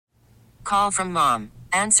Call from mom.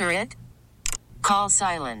 Answer it. Call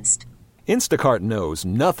silenced. Instacart knows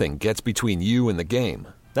nothing gets between you and the game.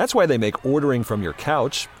 That's why they make ordering from your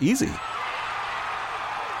couch easy.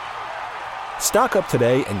 Stock up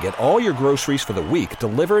today and get all your groceries for the week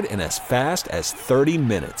delivered in as fast as 30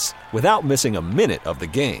 minutes without missing a minute of the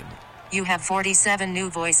game. You have 47 new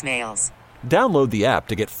voicemails. Download the app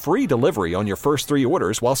to get free delivery on your first 3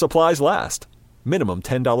 orders while supplies last. Minimum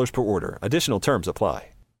 $10 per order. Additional terms apply.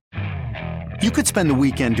 You could spend the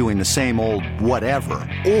weekend doing the same old whatever,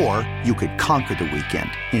 or you could conquer the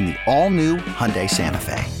weekend in the all-new Hyundai Santa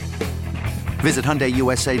Fe. Visit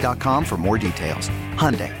HyundaiUSA.com for more details.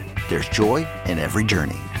 Hyundai, there's joy in every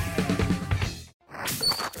journey.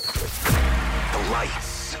 The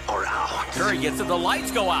lights are out. Curry gets it, the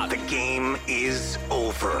lights go out. The game is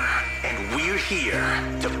over, and we're here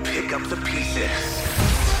to pick up the pieces.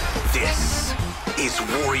 This is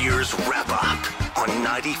Warriors Wrap-Up on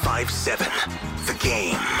 95.7 The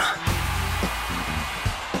Game.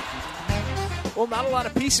 Well, not a lot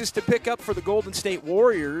of pieces to pick up for the Golden State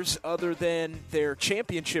Warriors other than their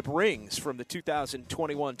championship rings from the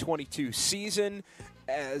 2021-22 season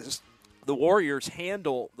as the Warriors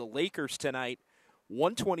handle the Lakers tonight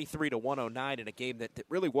 123-109 in a game that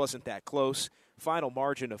really wasn't that close. Final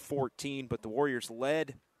margin of 14, but the Warriors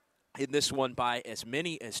led in this one by as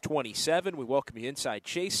many as 27. We welcome you inside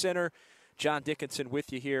Chase Center. John Dickinson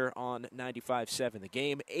with you here on 95.7 The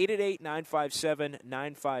Game.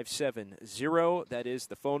 888-957-9570. That is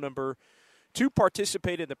the phone number to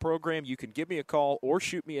participate in the program. You can give me a call or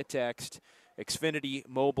shoot me a text. Xfinity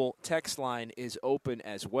mobile text line is open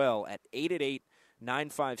as well at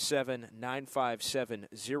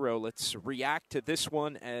 888-957-9570. Let's react to this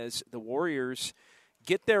one as the Warriors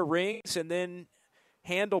get their rings and then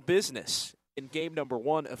handle business in game number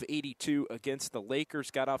 1 of 82 against the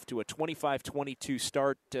Lakers. Got off to a 25-22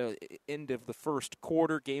 start end of the first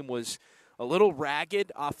quarter. Game was a little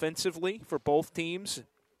ragged offensively for both teams.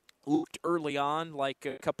 Looked early on like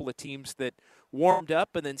a couple of teams that warmed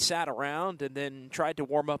up and then sat around and then tried to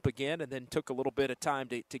warm up again and then took a little bit of time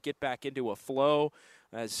to get back into a flow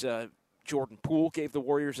as Jordan Poole gave the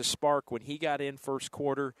Warriors a spark when he got in first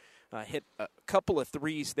quarter. Hit a couple of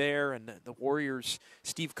threes there, and the Warriors,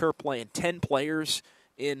 Steve Kerr playing 10 players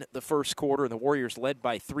in the first quarter, and the Warriors led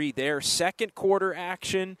by 3 there. Second quarter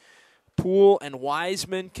action, Poole and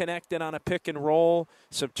Wiseman connected on a pick and roll.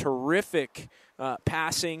 Some terrific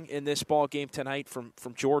passing in this ball game tonight from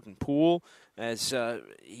Jordan Poole as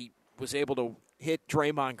he was able to hit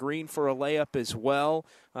Draymond Green for a layup as well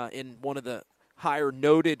in one of the higher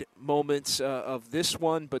noted moments of this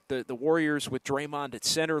one, but the Warriors with Draymond at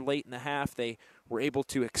center late in the half, they were able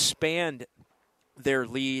to expand their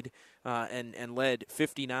lead and led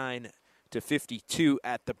 59-52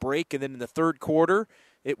 at the break. And then in the third quarter,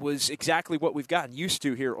 it was exactly what we've gotten used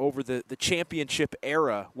to here over the championship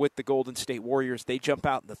era with the Golden State Warriors. They jump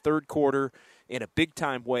out in the third quarter in a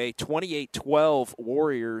big-time way, 28-12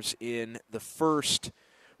 Warriors in the first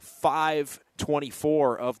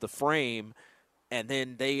 5:24 of the frame. And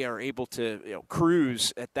then they are able to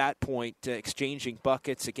cruise at that point, exchanging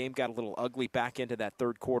buckets. The game got a little ugly back into that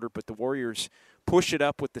third quarter, but the Warriors push it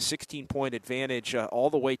up with the 16-point advantage all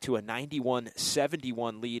the way to a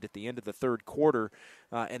 91-71 lead at the end of the third quarter.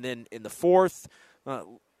 And then in the fourth,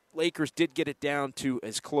 Lakers did get it down to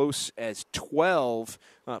as close as 12,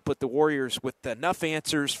 but the Warriors with enough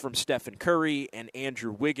answers from Stephen Curry and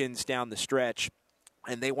Andrew Wiggins down the stretch,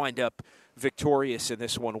 and they wind up victorious in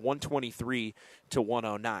this one, 123-109.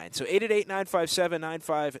 So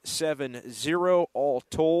 888-957-9570 all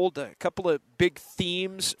told. A couple of big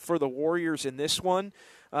themes for the Warriors in this one.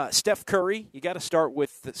 Steph Curry, you got to start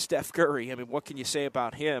with Steph Curry. I mean, what can you say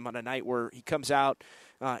about him on a night where he comes out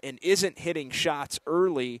and isn't hitting shots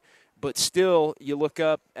early, but still you look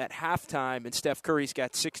up at halftime and Steph Curry's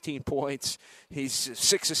got 16 points. He's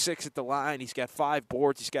 6 of 6 at the line. He's got 5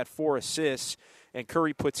 boards. He's got 4 assists. And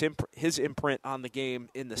Curry puts his imprint on the game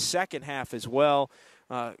in the second half as well.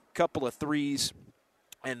 Couple of threes,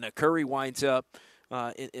 and Curry winds up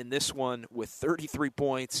in this one with 33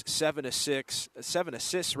 points, 7 assists,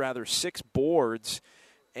 6 boards,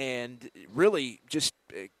 and really just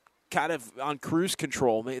kind of on cruise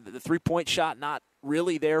control. The 3-point shot not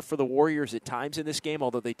really there for the Warriors at times in this game,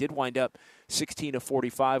 although they did wind up 16 of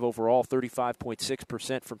 45 overall,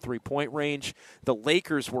 35.6% from three-point range. The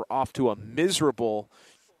Lakers were off to a miserable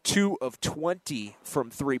 2 of 20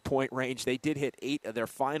 from three-point range. They did hit 8 of their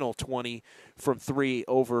final 20 from 3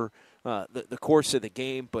 over the course of the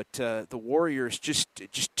game, but the Warriors just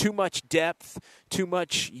too much depth, too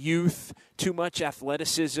much youth, too much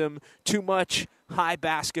athleticism, too much high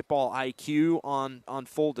basketball IQ on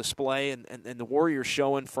full display, and the Warriors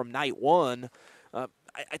showing from night one.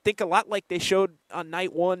 I think a lot like they showed on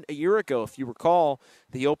night one a year ago. If you recall,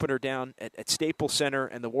 the opener down at Staples Center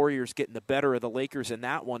and the Warriors getting the better of the Lakers in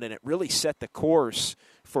that one, and it really set the course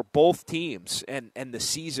for both teams and the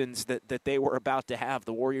seasons that they were about to have.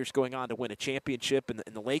 The Warriors going on to win a championship, and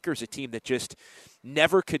the Lakers a team that just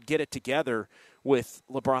never could get it together with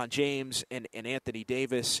LeBron James and Anthony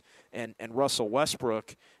Davis and Russell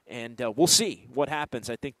Westbrook. And we'll see what happens.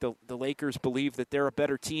 I think the Lakers believe that they're a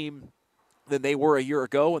better team than they were a year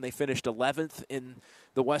ago when they finished 11th in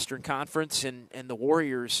the Western Conference. And the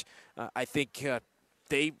Warriors, I think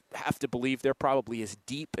they have to believe they're probably as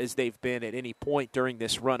deep as they've been at any point during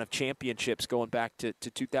this run of championships going back to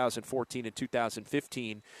 2014 and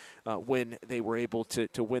 2015 when they were able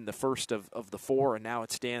to win the first of the four, and now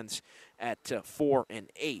it stands at 4 and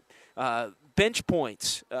 8. Bench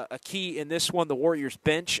points, a key in this one. The Warriors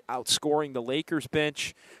bench outscoring the Lakers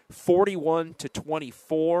bench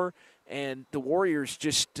 41-24. And the Warriors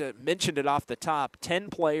just mentioned it off the top, 10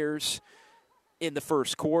 players in the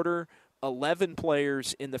first quarter, 11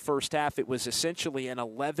 players in the first half. It was essentially an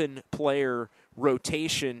 11-player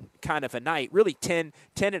rotation kind of a night. Really 10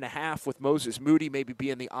 and a half with Moses Moody maybe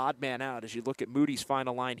being the odd man out. As you look at Moody's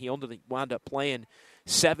final line, he only wound up playing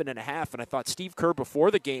 7.5. And I thought Steve Kerr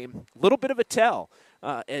before the game, a little bit of a tell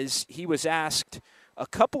as he was asked a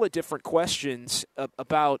couple of different questions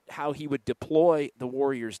about how he would deploy the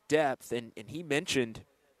Warriors' depth. And he mentioned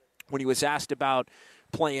when he was asked about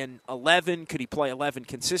playing 11, could he play 11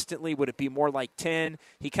 consistently? Would it be more like 10?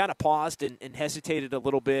 He kind of paused and hesitated a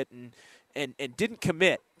little bit and didn't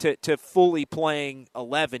commit to fully playing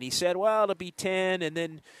 11. He said, well, it'll be 10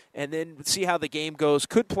 and then see how the game goes.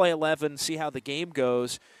 Could play 11, see how the game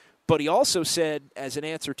goes. But he also said, as an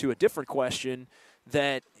answer to a different question,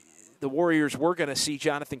 that the Warriors were going to see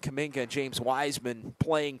Jonathan Kuminga and James Wiseman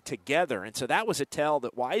playing together. And so that was a tell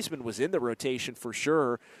that Wiseman was in the rotation for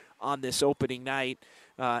sure on this opening night,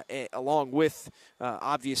 along with,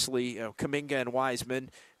 obviously, Kuminga and Wiseman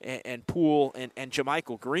and Poole and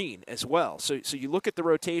JaMychal Green as well. So you look at the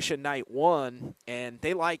rotation night one, and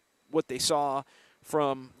they like what they saw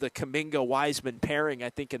from the Kuminga-Wiseman pairing, I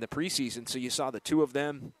think, in the preseason. So you saw the two of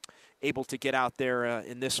them able to get out there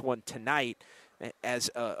in this one tonight as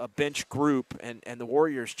a bench group, and the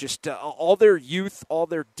Warriors just all their youth, all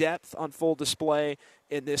their depth on full display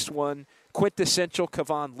in this one. Quintessential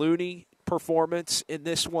Kevon Looney performance in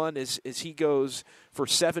this one as he goes for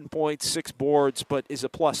 7 points, 6 boards, but is a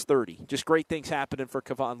plus 30. Just great things happening for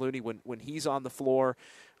Kevon Looney when he's on the floor.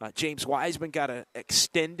 James Wiseman got an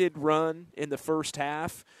extended run in the first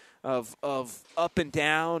half of up and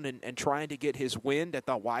down and trying to get his wind. I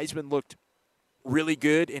thought Wiseman looked really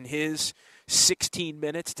good in his 16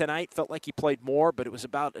 minutes tonight. Felt like he played more, but it was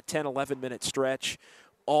about a 10, 11-minute stretch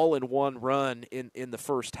all in one run in the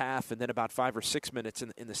first half, and then about 5 or 6 minutes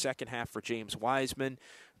in the second half for James Wiseman.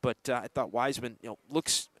 But I thought Wiseman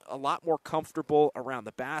looks a lot more comfortable around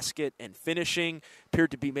the basket and finishing.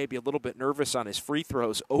 Appeared to be maybe a little bit nervous on his free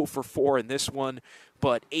throws, 0 for 4 in this one.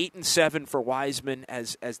 But 8 and 7 for Wiseman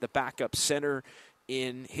as the backup center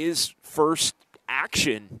in his first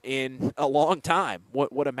action in a long time,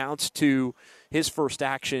 what amounts to his first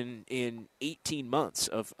action in 18 months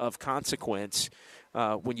of consequence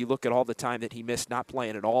when you look at all the time that he missed not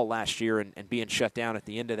playing at all last year and being shut down at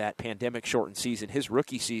the end of that pandemic-shortened season, his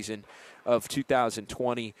rookie season of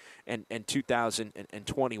 2020 and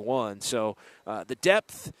 2021. So the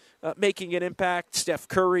depth making an impact, Steph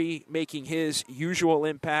Curry making his usual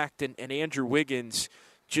impact, and Andrew Wiggins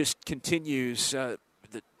just continues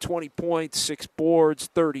the 20 points, 6 boards,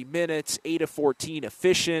 30 minutes, 8 of 14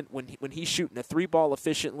 efficient. When he's shooting the 3-ball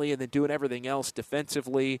efficiently and then doing everything else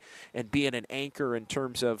defensively and being an anchor in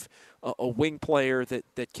terms of a wing player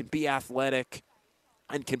that can be athletic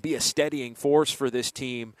and can be a steadying force for this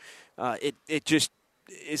team, it just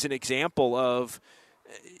is an example of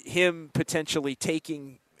him potentially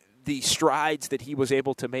taking the strides that he was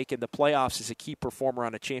able to make in the playoffs as a key performer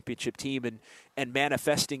on a championship team and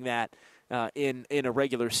manifesting that in a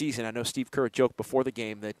regular season. I know Steve Kerr joked before the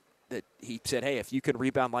game that he said, hey, if you can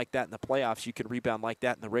rebound like that in the playoffs, you can rebound like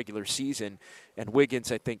that in the regular season. And Wiggins,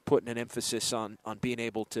 I think, putting an emphasis on being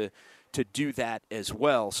able to do that as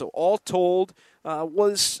well. So all told,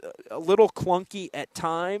 was a little clunky at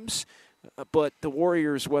times, but the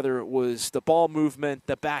Warriors, whether it was the ball movement,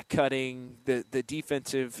 the back cutting, the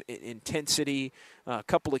defensive intensity, a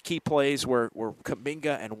couple of key plays where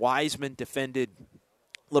Kuminga and Wiseman defended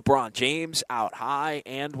LeBron James out high,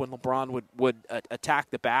 and when LeBron would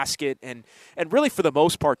attack the basket, and really for the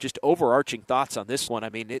most part, just overarching thoughts on this one. I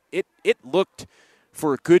mean, it looked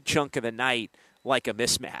for a good chunk of the night like a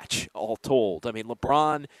mismatch, all told. I mean,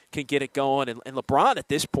 LeBron can get it going, and LeBron at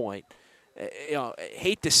this point,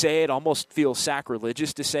 hate to say it, almost feels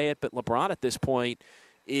sacrilegious to say it, but LeBron at this point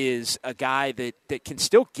is a guy that can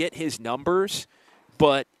still get his numbers,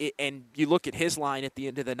 and you look at his line at the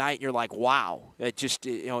end of the night, and you're like, wow. It just,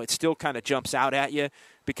 it still kind of jumps out at you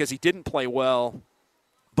because he didn't play well,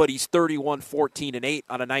 but he's 31, 14, and 8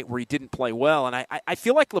 on a night where he didn't play well. And I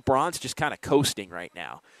feel like LeBron's just kind of coasting right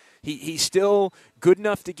now. He's still good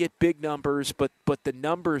enough to get big numbers, but the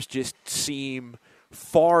numbers just seem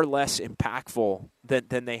far less impactful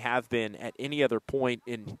than they have been at any other point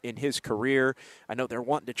in his career. I know they're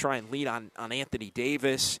wanting to try and lean on Anthony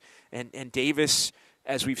Davis, and Davis,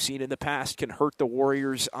 as we've seen in the past, can hurt the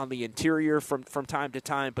Warriors on the interior from time to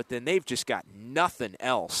time, but then they've just got nothing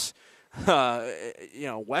else.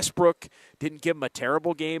 Westbrook didn't give him a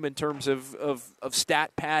terrible game in terms of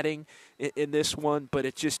stat padding in this one, but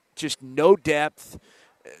it's just no depth,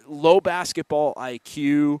 low basketball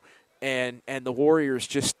IQ, and the Warriors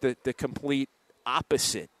just the complete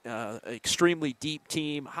opposite. Extremely deep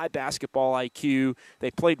team, high basketball IQ.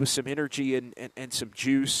 They played with some energy and some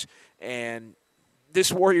juice, and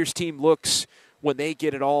this Warriors team looks, when they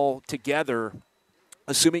get it all together,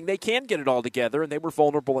 assuming they can get it all together, and they were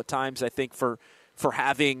vulnerable at times, I think, for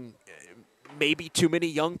having maybe too many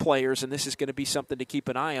young players, and this is going to be something to keep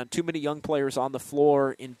an eye on, too many young players on the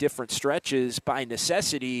floor in different stretches by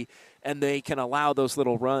necessity, and they can allow those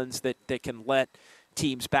little runs that can let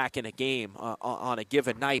teams back in a game on a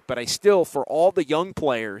given night. But I still, for all the young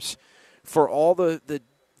players, for all the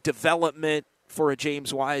development, for a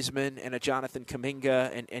James Wiseman and a Jonathan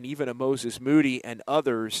Kuminga and even a Moses Moody and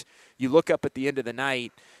others, you look up at the end of the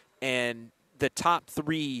night and the top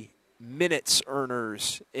 3 minutes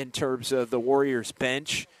earners in terms of the Warriors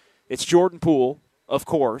bench, it's Jordan Poole, of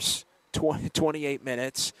course, 28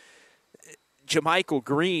 minutes, JaMychal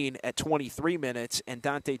Green at 23 minutes, and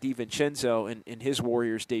Dante DiVincenzo in his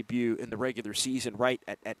Warriors debut in the regular season right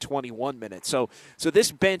at 21 minutes. So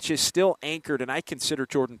this bench is still anchored, and I consider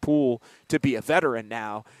Jordan Poole to be a veteran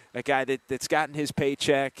now, a guy that's gotten his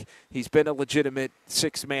paycheck. He's been a legitimate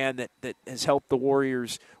sixth man that has helped the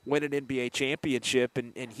Warriors win an NBA championship,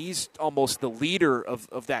 and he's almost the leader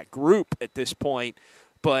of that group at this point.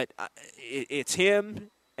 But it's him,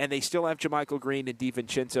 and they still have JaMychal Green and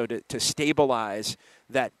DiVincenzo to stabilize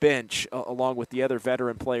that bench along with the other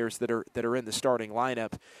veteran players that are in the starting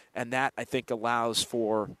lineup. And that, I think, allows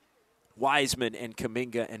for Wiseman and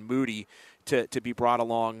Kuminga and Moody to be brought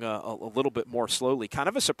along a little bit more slowly. Kind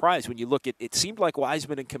of a surprise when you look at it. Seemed like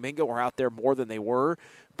Wiseman and Kuminga were out there more than they were,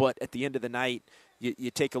 but at the end of the night,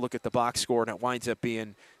 you take a look at the box score, and it winds up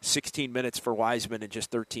being 16 minutes for Wiseman and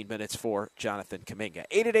just 13 minutes for Jonathan Kuminga.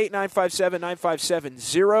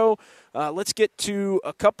 888-957-9570. Let's get to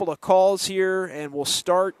a couple of calls here, and we'll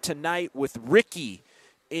start tonight with Ricky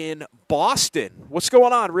in Boston. What's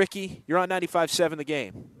going on, Ricky? You're on 95.7 The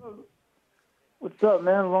Game. What's up,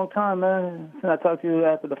 man? Long time, man. Since I talked to you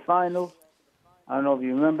after the finals. I don't know if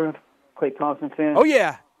you remember. Klay Thompson fan. Oh,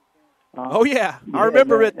 yeah. I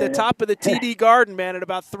remember at the top of the TD Garden, man, at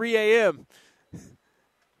about 3 a.m.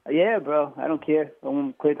 Yeah, bro. I don't care.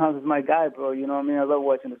 Klay Thompson's my guy, bro. You know what I mean? I love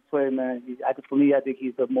watching this play, man. For me, I think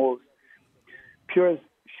he's the most purest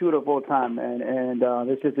shooter of all time, man. And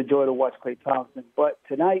it's just a joy to watch Klay Thompson. But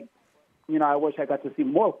tonight, I wish I got to see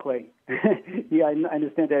more Klay. Yeah, I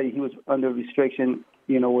understand that he was under restriction,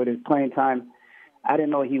 with his playing time. I didn't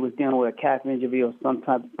know he was dealing with a calf injury or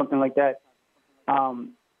something like that.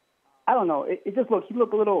 I don't know. It just he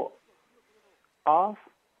looked a little off,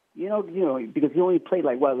 because he only played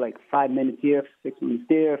like 5 minutes here, 6 minutes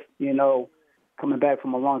there, coming back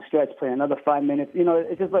from a long stretch, playing another 5 minutes.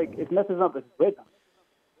 It's just it messes up his rhythm.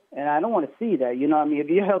 And I don't want to see that. If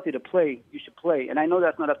you're healthy to play, you should play. And I know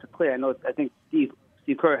that's not up to Klay. I think Steve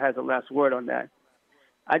Kerr has the last word on that.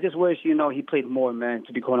 I just wish, he played more, man,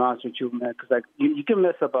 to be quite honest with you, man, because you can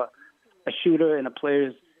mess up a shooter and a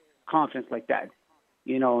player's confidence like that.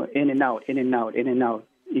 In and out. And I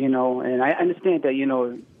understand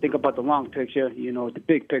that, think about the long picture, the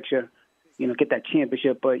big picture, get that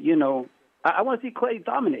championship. But, I want to see Klay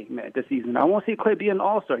dominate, man, this season. I want to see Klay be an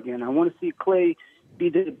all-star again. I want to see Klay be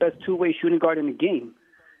the best two-way shooting guard in the game.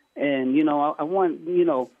 And, I want,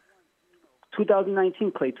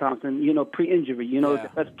 2019 Klay Thompson, pre-injury, the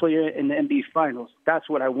best player in the NBA Finals. That's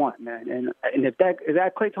what I want, man. And if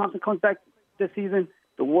that Klay Thompson comes back this season,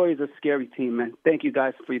 the Warriors are a scary team, man. Thank you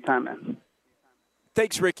guys for your time, man.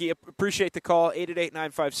 Thanks, Ricky. Appreciate the call.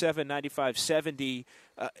 888-957-9570.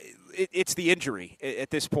 It's the injury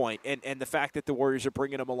at this point, and the fact that the Warriors are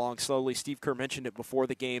bringing them along slowly. Steve Kerr mentioned it before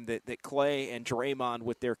the game that Klay and Draymond,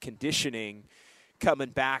 with their conditioning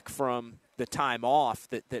coming back from the time off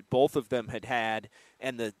that both of them had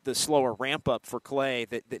and the slower ramp-up for Klay,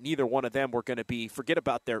 that neither one of them were going to be, forget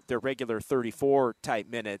about their regular 34-type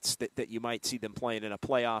minutes that you might see them playing in a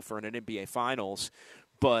playoff or in an NBA Finals,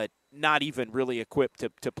 but not even really equipped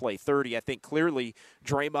to play 30. I think clearly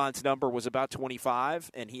Draymond's number was about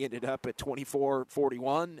 25, and he ended up at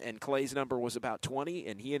 24-41, and Klay's number was about 20,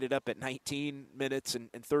 and he ended up at 19 minutes and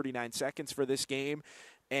 39 seconds for this game.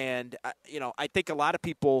 And, I think a lot of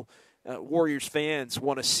people, Warriors fans,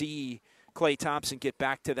 want to see Klay Thompson get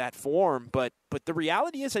back to that form, but the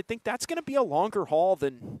reality is I think that's going to be a longer haul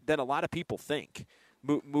than a lot of people think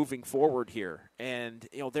moving forward here. And,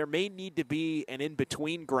 there may need to be an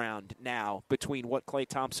in-between ground now between what Klay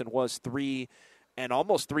Thompson was 3 and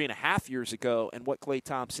almost 3.5 years ago and what Klay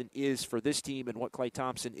Thompson is for this team and what Klay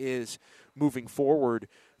Thompson is moving forward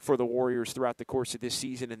for the Warriors throughout the course of this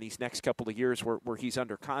season and these next couple of years where he's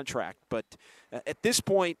under contract. But at this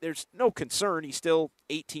point, there's no concern. He's still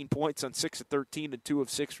 18 points on 6 of 13 and 2 of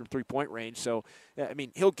 6 from three-point range. So,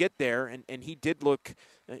 he'll get there, and he did look,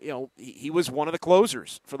 he was one of the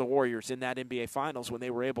closers for the Warriors in that NBA Finals when they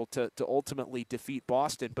were able to ultimately defeat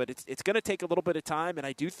Boston. But it's going to take a little bit of time, and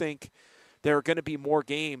I do think there are going to be more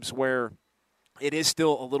games where it is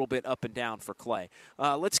still a little bit up and down for Klay.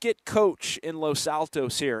 Let's get Coach in Los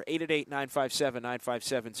Altos here,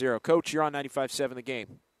 888-957-9570. Coach, you're on 95.7 The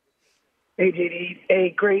Game. Hey, JD. Hey,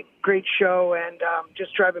 great show, and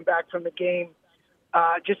just driving back from the game.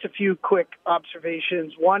 Just a few quick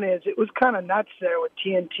observations. One is it was kind of nuts there with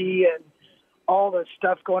TNT and all the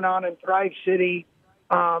stuff going on in Thrive City.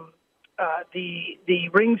 The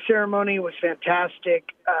ring ceremony was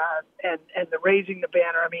fantastic, and the raising the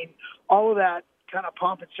banner. All of that kind of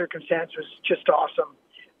pomp and circumstance was just awesome.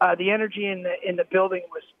 The energy in the building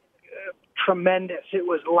was tremendous. It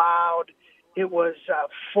was loud. It was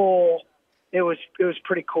full. It was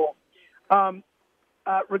pretty cool.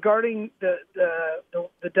 Regarding the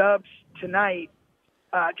Dubs tonight,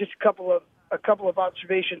 just a couple of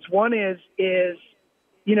observations. One is the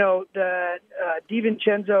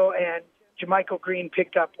DiVincenzo and JaMychal Green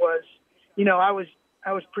picked up was, I was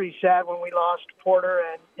pretty sad when we lost Porter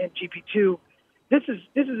and GP2. This is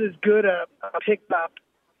as good a pickup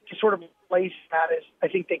to sort of replace that as I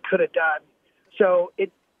think they could have done. So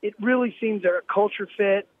it really seems they're a culture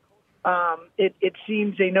fit. It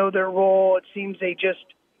seems they know their role. It seems they just,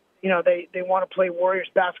 they want to play Warriors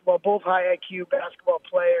basketball, both high IQ basketball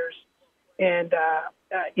players. And,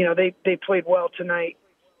 they played well tonight.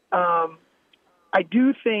 I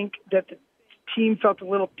do think that the team felt a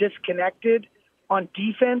little disconnected on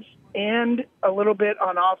defense and a little bit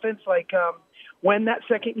on offense. Like when that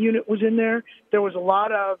second unit was in there was a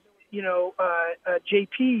lot of,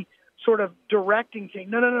 JP sort of directing, saying,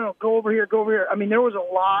 no, go over here. There was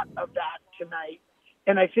a lot of that tonight.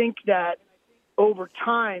 And I think that over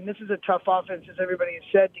time, this is a tough offense, as everybody has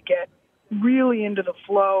said, to get really into the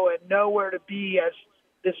flow and know where to be as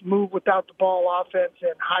this move without the ball offense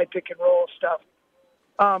and high pick and roll stuff.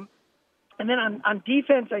 And then on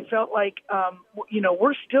defense, I felt like,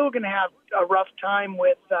 we're still going to have a rough time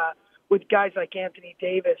with guys like Anthony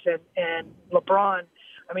Davis and LeBron.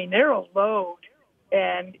 They're a load.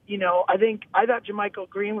 And, I thought JaMychal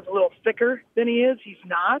Green was a little thicker than he is. He's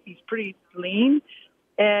not. He's pretty lean.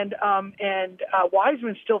 And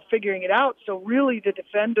Wiseman's still figuring it out. So really the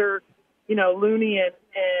defender, Looney and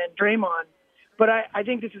Draymond. But I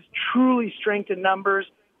think this is truly strength in numbers.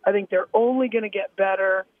 I think they're only going to get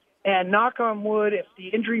better. And knock on wood, if the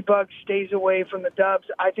injury bug stays away from the Dubs,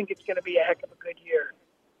 I think it's going to be a heck of a good year.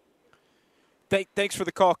 Thanks for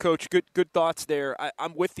the call, Coach. Good thoughts there.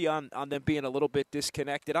 I'm with you on them being a little bit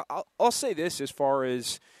disconnected. I'll say this as far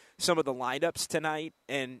as some of the lineups tonight.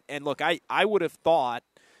 And look, I would have thought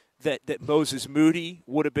that Moses Moody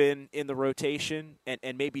would have been in the rotation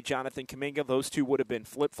and maybe Jonathan Kuminga. Those two would have been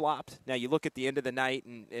flip-flopped. Now, you look at the end of the night,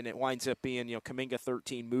 and it winds up being Kuminga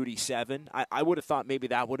 13, Moody 7. I would have thought maybe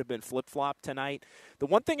that would have been flip-flopped tonight. The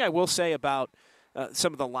one thing I will say about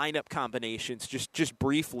some of the lineup combinations, just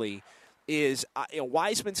briefly, is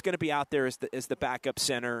Wiseman's going to be out there as the backup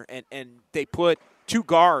center, and they put two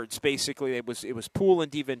guards, basically. It was Poole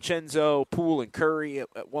and DiVincenzo, Poole and Curry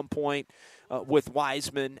at one point, with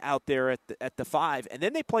Wiseman out there at the 5. And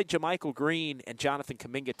then they played JaMychal Green and Jonathan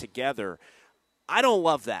Kuminga together. I don't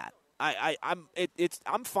love that.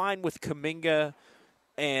 I'm fine with Kuminga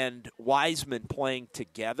and Wiseman playing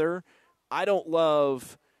together. I don't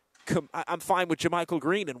love I'm fine with JaMychal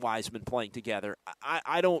Green and Wiseman playing together.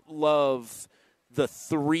 I don't love the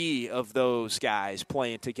three of those guys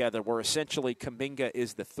playing together where essentially Kuminga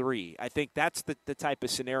is the three. I think that's the type of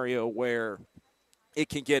scenario where it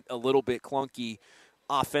can get a little bit clunky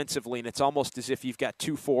offensively, and it's almost as if you've got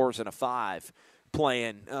 2 4s and a 5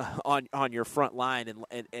 playing on your front line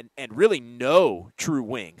and really no true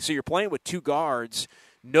wing. So you're playing with 2 guards,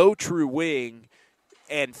 no true wing,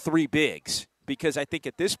 and 3 bigs. Because I think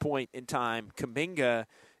at this point in time, Kuminga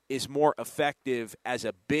is more effective as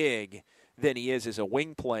a big than he is as a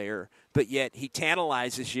wing player, but yet he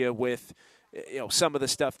tantalizes you with some of the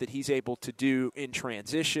stuff that he's able to do in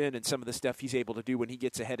transition and some of the stuff he's able to do when he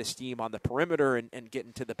gets ahead of steam on the perimeter and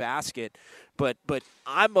getting to the basket. But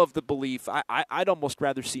I'm of the belief I'd almost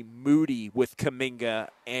rather see Moody with Kuminga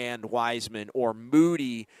and Wiseman, or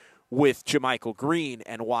Moody with JaMychal Green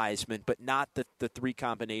and Wiseman, but not the 3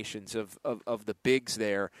 combinations of the bigs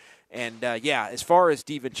there. And, as far as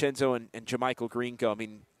DiVincenzo and JaMychal Green go, I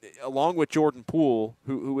mean, along with Jordan Poole,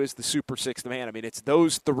 who is the super sixth man, I mean, it's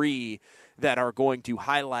those 3 that are going to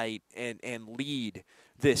highlight and lead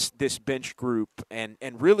this bench group and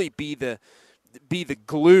really be the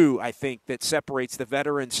glue, I think, that separates the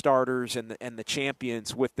veteran starters and the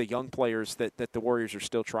champions with the young players that the Warriors are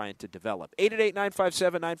still trying to develop.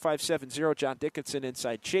 888-957-9570, John Dickinson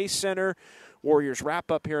inside Chase Center. Warriors wrap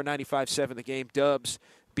up here at 95.7 The Game. Dubs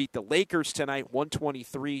beat the Lakers tonight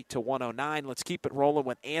 123-109. Let's keep it rolling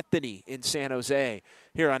with Anthony in San Jose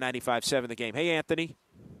here on 95.7 The Game. Hey, Anthony.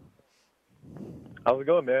 How's it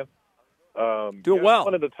going, man? Doing well. I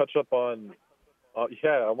wanted to touch up on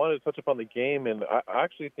the game, and I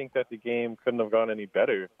actually think that the game couldn't have gone any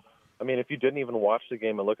better. I mean, if you didn't even watch the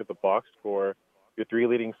game and look at the box score, your 3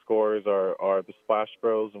 leading scorers are the Splash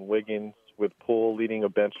Bros and Wiggins, with Poole leading a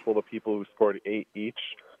bench full of people who scored 8 each.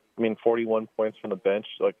 I mean, 41 points from the bench.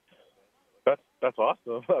 Like, that's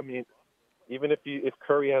awesome. I mean, even if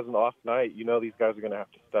Curry has an off night, these guys are going to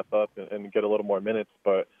have to step up and get a little more minutes.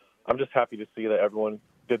 But I'm just happy to see that everyone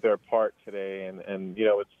did their part today, and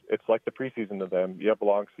it's like the preseason to them. You have a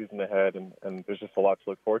long season ahead, and there's just a lot to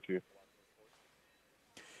look forward to.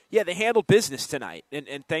 Yeah, they handled business tonight,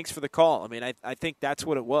 and thanks for the call. I mean, I think that's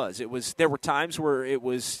what it was. There were times where it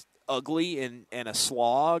was ugly and a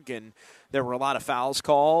slog, and there were a lot of fouls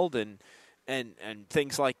called and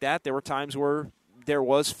things like that. There were times where there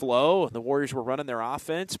was flow and the Warriors were running their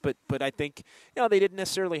offense, but I think they didn't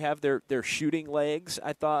necessarily have their shooting legs.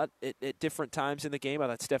 I thought at different times in the game. I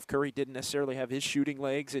thought Steph Curry didn't necessarily have his shooting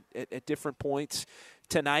legs at different points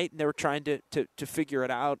tonight, and they were trying to figure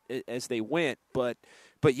it out as they went. But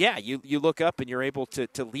yeah, you look up and you're able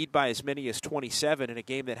to lead by as many as 27 in a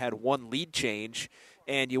game that had 1 lead change,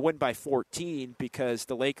 and you win by 14 because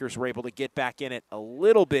the Lakers were able to get back in it a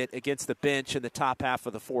little bit against the bench in the top half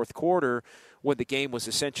of the fourth quarter when the game was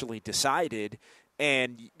essentially decided.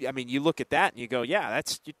 And, I mean, you look at that and you go, yeah,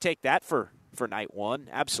 you take that for night 1,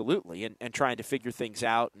 absolutely, and trying to figure things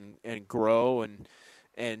out and grow and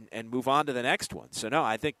move on to the next one. So, no,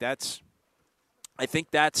 I think that's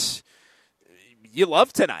you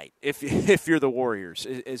love tonight if you're the Warriors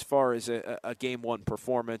as far as a Game 1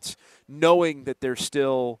 performance, knowing that there's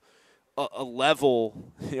still a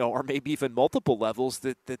level, or maybe even multiple levels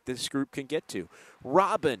that this group can get to.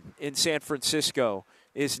 Robin in San Francisco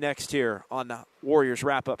is next here on the Warriors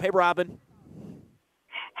Wrap-Up. Hey, Robin.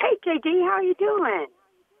 Hey, JD, how you doing?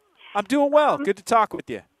 I'm doing well. Good to talk with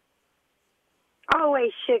you.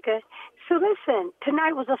 Always, sugar. So listen,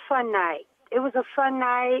 tonight was a fun night. It was a fun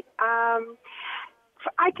night.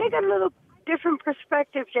 I take a little different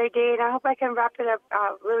perspective, JD, and I hope I can wrap it up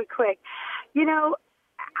really quick.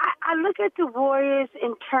 I look at the Warriors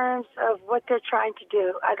in terms of what they're trying to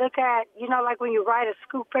do. I look at, like when you write a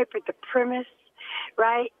school paper, the premise,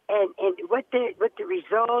 right, and what the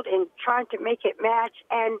result, and trying to make it match.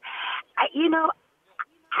 And,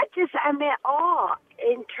 I'm at awe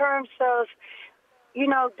in terms of,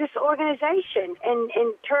 this organization, and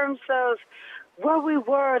in terms of where we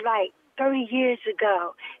were like 30 years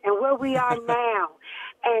ago and where we are now.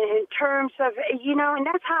 And in terms of, and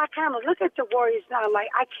that's how I kind of look at the Warriors now, like,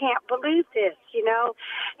 I can't believe this,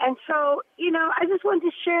 And so, I just wanted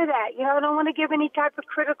to share that. I don't want to give any type of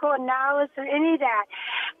critical analysis or any of that.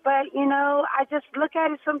 But, I just look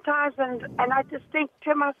at it sometimes and I just think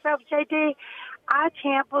to myself, JD, I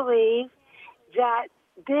can't believe that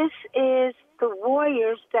this is the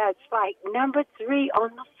Warriors that's like number 3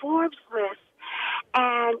 on the Forbes list.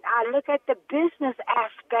 And I look at the business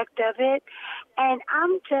aspect of it, and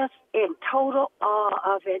I'm just in total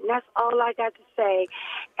awe of it. And that's all I got to say.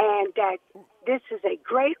 And that this is a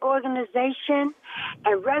great organization,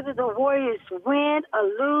 and whether the Warriors win or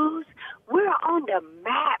lose, we're on the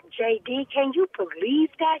map, JD. Can you believe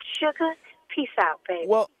that, sugar? Peace out, baby.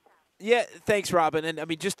 Well, yeah, thanks, Robin. And, I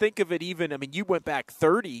mean, just think of it even, I mean, you went back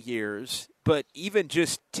 30 years, but even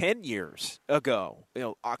just 10 years ago,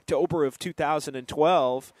 October of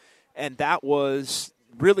 2012, and that was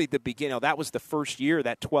really the beginning. That was the first year,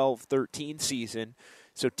 that 12-13 season.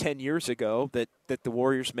 So 10 years ago that the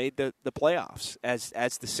Warriors made the playoffs as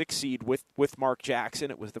the 6th seed with Mark Jackson.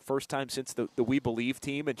 It was the first time since the We Believe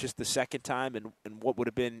team, and just the second time in what would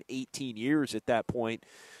have been 18 years at that point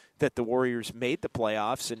that the Warriors made the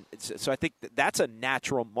playoffs. And so I think that's a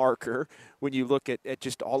natural marker when you look at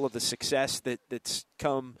just all of the success that's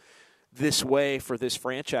come this way for this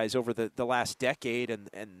franchise over the last decade, and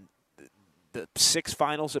the 6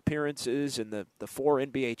 finals appearances and the 4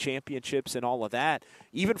 NBA championships and all of that,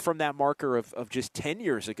 even from that marker of just 10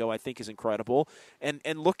 years ago, I think is incredible.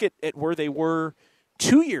 And look at where they were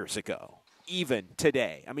 2 years ago, even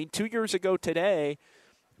today. I mean, 2 years ago today,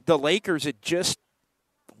 the Lakers had just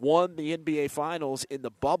won the NBA Finals in the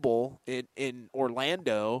bubble in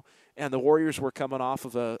Orlando, and the Warriors were coming off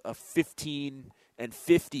of a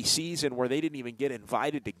 15-50 season where they didn't even get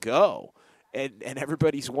invited to go. And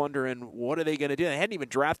everybody's wondering, what are they going to do? They hadn't even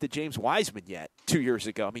drafted James Wiseman yet 2 years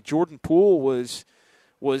ago. I mean, Jordan Poole was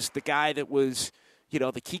the guy that was,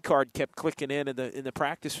 the key card kept clicking in the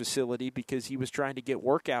practice facility because he was trying to get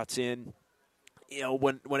workouts in,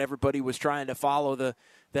 when everybody was trying to follow the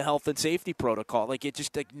health and safety protocol. Like, it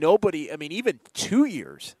just, like, nobody, I mean, even 2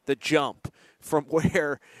 years, the jump from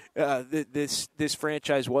where this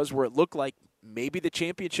franchise was, where it looked like maybe the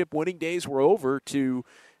championship winning days were over, to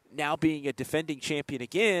now being a defending champion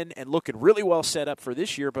again and looking really well set up for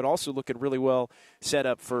this year, but also looking really well set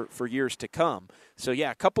up for years to come. So,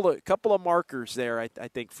 yeah, a couple of markers there, I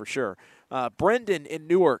think, for sure. Brendan in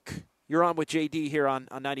Newark, you're on with JD here on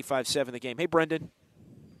 95.7 The Game. Hey, Brendan.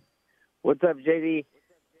 What's up, JD?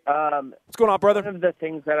 What's going on, brother? One of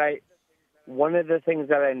the things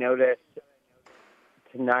that I noticed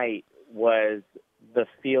tonight was the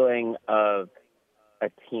feeling of a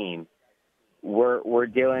team. We're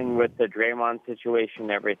dealing with the Draymond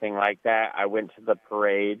situation, everything like that. I went to the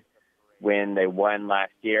parade when they won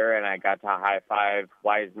last year, and I got to high-five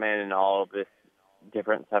Wiseman and all of this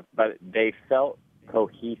different stuff. But they felt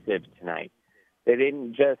cohesive tonight. They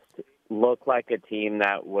didn't just look like a team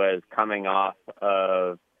that was coming off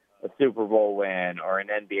of a Super Bowl win or an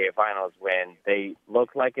NBA Finals win. They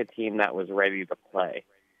looked like a team that was ready to play.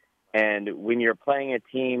 And when you're playing a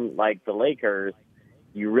team like the Lakers,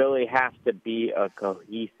 you really have to be a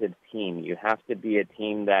cohesive team. You have to be a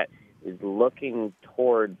team that is looking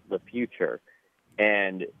towards the future.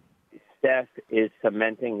 And Steph is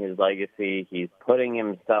cementing his legacy. He's putting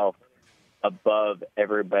himself above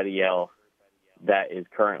everybody else that is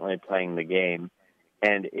currently playing the game.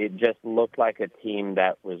 And it just looked like a team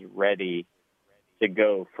that was ready to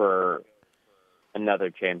go for another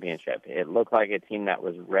championship. It looked like a team that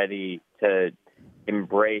was ready to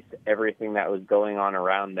embrace everything that was going on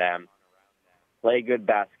around them, play good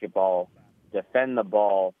basketball, defend the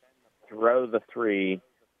ball, throw the three,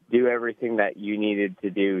 do everything that you needed to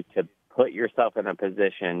do to put yourself in a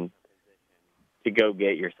position to go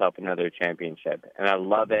get yourself another championship. And I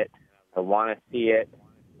love it. I want to see it.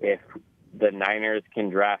 If the Niners can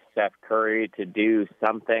draft Steph Curry to do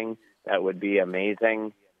something, that would be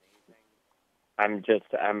amazing. I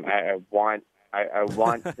want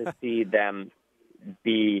to see them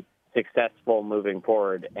be successful moving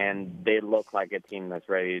forward, and they look like a team that's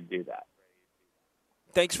ready to do that.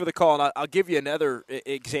 Thanks for the call, and I'll give you another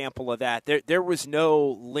example of that. There was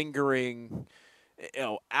no lingering,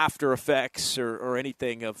 after effects or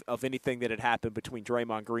anything of anything that had happened between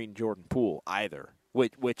Draymond Green and Jordan Poole either,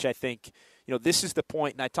 which I think, this is the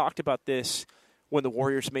point, and I talked about this when the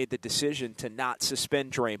Warriors made the decision to not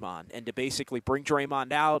suspend Draymond and to basically bring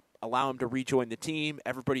Draymond out, allow him to rejoin the team.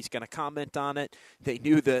 Everybody's going to comment on it. They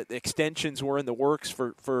knew the extensions were in the works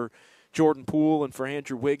for Jordan Poole and for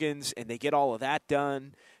Andrew Wiggins, and they get all of that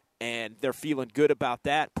done, and they're feeling good about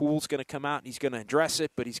that. Poole's going to come out and he's going to address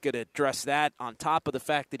it, but he's going to address that on top of the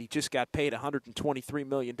fact that he just got paid $123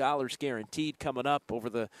 million guaranteed coming up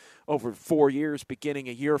over 4 years, beginning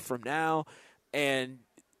a year from now. And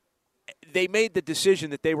they made the decision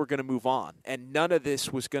that they were going to move on, and none of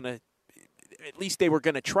this was going to, at least they were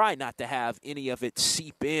going to try not to have any of it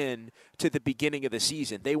seep in to the beginning of the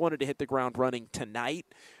season. They wanted to hit the ground running tonight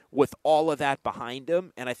with all of that behind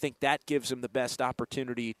him, and I think that gives him the best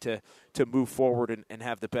opportunity to move forward and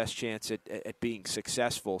have the best chance at being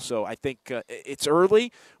successful. So I think it's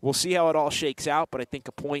early. We'll see how it all shakes out, but I think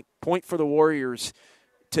a point for the Warriors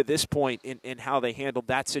to this point in how they handled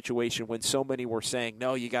that situation when so many were saying,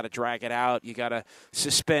 no, you got to drag it out, you got to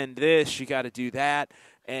suspend this, you got to do that.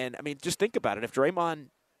 And, I mean, just think about it. If Draymond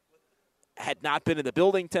had not been in the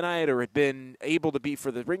building tonight or had been able to be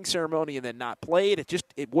for the ring ceremony and then not played,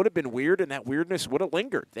 it would have been weird, and that weirdness would have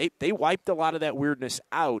lingered. They wiped a lot of that weirdness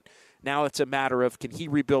out. Now it's a matter of, can he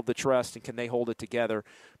rebuild the trust and can they hold it together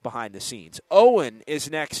behind the scenes? Owen is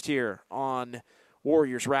next here on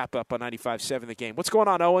Warriors Wrap-Up on 95.7 The Game. What's going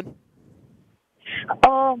on, Owen?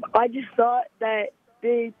 I just thought that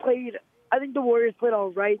I think the Warriors played all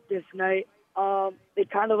right this night. They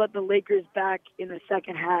kind of let the Lakers back in the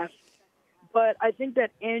second half. But I think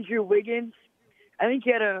that Andrew Wiggins, I think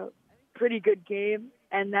he had a pretty good game,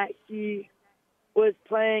 and that he was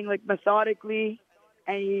playing like methodically,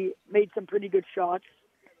 and he made some pretty good shots.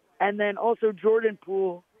 And then also Jordan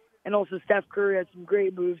Poole and also Steph Curry had some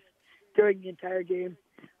great moves during the entire game.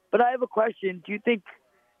 But I have a question. Do you think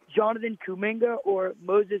Jonathan Kuminga or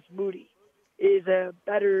Moses Moody is a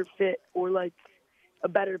better fit or like a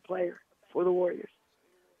better player for the Warriors?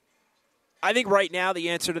 I think right now the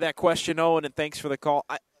answer to that question, Owen, and thanks for the call.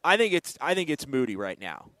 I think it's Moody right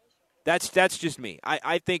now. That's just me.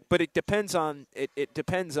 I think, but it depends on it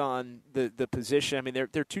depends on the position. I mean,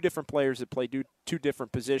 they're two different players that play two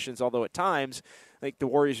different positions. Although at times, I think the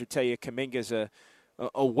Warriors would tell you Kuminga's a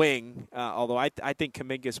wing. Although I think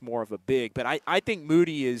Kuminga's more of a big. But I think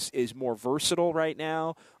Moody is more versatile right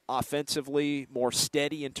now, offensively, more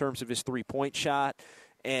steady in terms of his 3-point shot,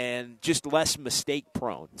 and just less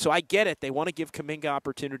mistake-prone. So I get it. They want to give Kuminga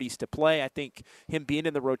opportunities to play. I think him being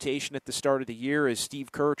in the rotation at the start of the year is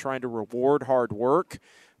Steve Kerr trying to reward hard work.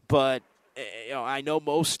 But I know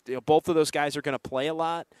both of those guys are going to play a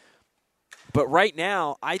lot. But right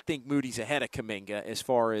now, I think Moody's ahead of Kuminga as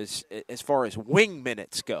far as wing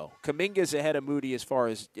minutes go. Kuminga's ahead of Moody as far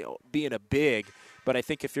as being a big. But I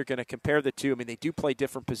think if you're going to compare the two, I mean, they do play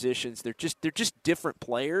different positions. They're just different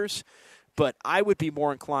players. But I would be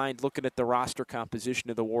more inclined, looking at the roster composition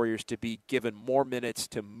of the Warriors, to be given more minutes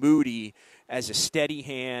to Moody as a steady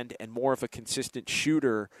hand and more of a consistent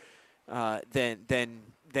shooter than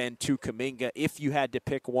to Kuminga if you had to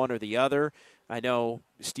pick one or the other. I know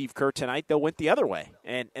Steve Kerr tonight, though, went the other way.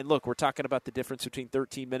 And look, we're talking about the difference between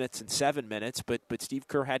 13 minutes and 7 minutes, but Steve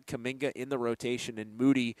Kerr had Kuminga in the rotation and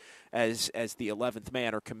Moody as the 11th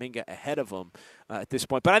man, or Kuminga ahead of him at this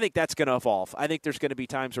point. But I think that's going to evolve. I think there's going to be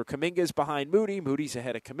times where Kuminga's behind Moody, Moody's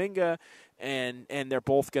ahead of Kuminga, and they're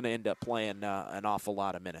both going to end up playing an awful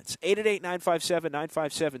lot of minutes.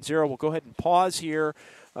 888-957-9570. We'll go ahead and pause here.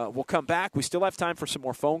 We'll come back. We still have time for some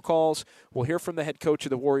more phone calls. We'll hear from the head coach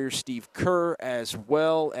of the Warriors, Steve Kerr, as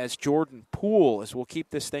well as Jordan Poole, as we'll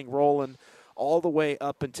keep this thing rolling all the way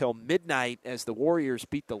up until midnight as the Warriors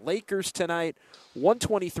beat the Lakers tonight,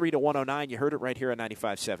 123-109. You heard it right here on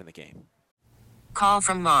 95.7 The Game. Call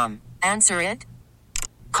from mom. Answer it.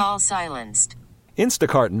 Call silenced.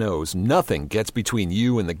 Instacart knows nothing gets between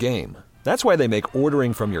you and the game. That's why they make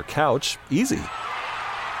ordering from your couch easy.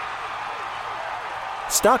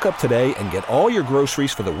 Stock up today and get all your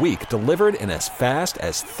groceries for the week delivered in as fast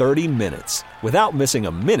as 30 minutes without missing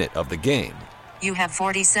a minute of the game. You have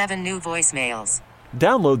 47 new voicemails.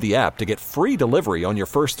 Download the app to get free delivery on your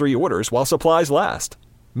first 3 orders while supplies last.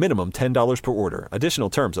 Minimum $10 per order. Additional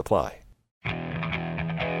terms apply.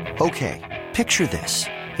 Okay, picture this.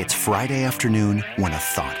 It's Friday afternoon when a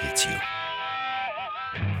thought hits you.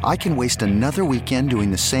 I can waste another weekend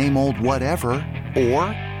doing the same old whatever, or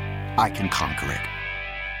I can conquer it.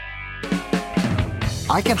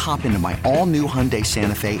 I can hop into my all-new Hyundai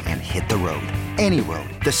Santa Fe and hit the road. Any road.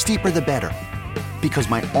 The steeper, the better. Because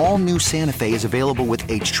my all-new Santa Fe is available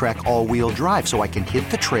with H-Track all-wheel drive, so I can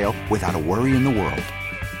hit the trail without a worry in the world.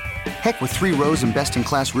 Heck, with 3 rows and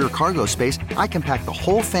best-in-class rear cargo space, I can pack the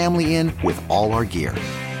whole family in with all our gear.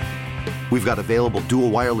 We've got available dual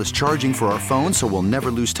wireless charging for our phones, so we'll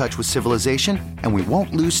never lose touch with civilization, and we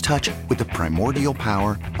won't lose touch with the primordial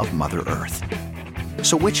power of Mother Earth.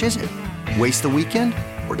 So which is it? Waste the weekend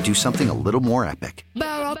or do something a little more epic?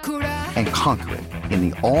 And conquer it in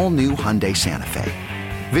the all-new Hyundai Santa Fe.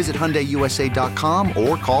 Visit HyundaiUSA.com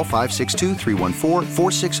or call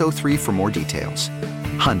 562-314-4603 for more details.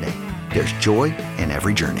 Hyundai, there's joy in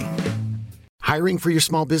every journey. Hiring for your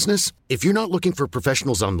small business? If you're not looking for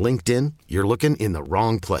professionals on LinkedIn, you're looking in the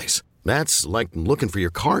wrong place. That's like looking for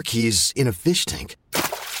your car keys in a fish tank.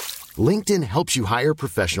 LinkedIn helps you hire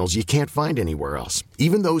professionals you can't find anywhere else,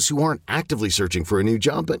 even those who aren't actively searching for a new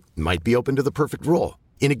job but might be open to the perfect role.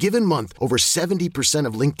 In a given month, over 70%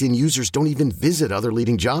 of LinkedIn users don't even visit other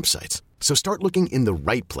leading job sites. So start looking in the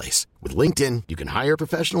right place. With LinkedIn, you can hire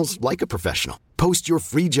professionals like a professional. Post your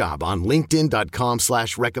free job on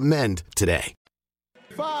linkedin.com/recommend today.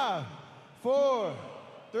 5, 4,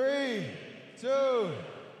 3, 2,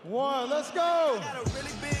 1, let's go. I got a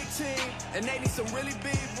really big team, and they need some really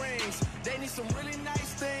big rings. They need some really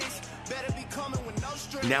nice things. Better be coming with no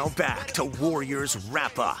strings. Now back to Warriors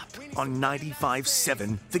Wrap Up on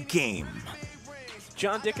 95.7 The Game.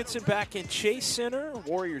 John Dickinson back in Chase Center.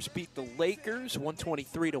 Warriors beat the Lakers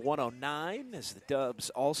 123-109 as the Dubs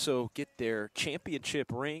also get their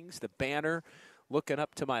championship rings. The banner looking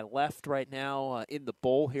up to my left right now in the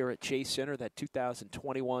bowl here at Chase Center, that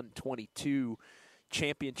 2021-22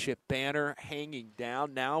 championship banner hanging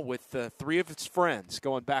down now with three of its friends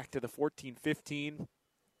going back to the 14-15,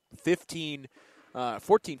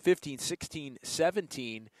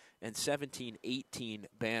 16-17, and 17-18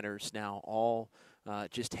 banners now all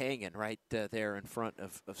just hanging right there in front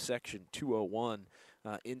of Section 201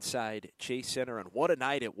 inside Chase Center. And what a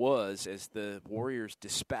night it was as the Warriors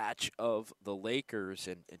dispatch of the Lakers,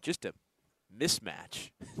 and just a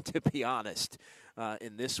mismatch, to be honest,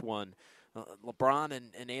 in this one. LeBron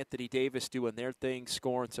and Anthony Davis doing their thing,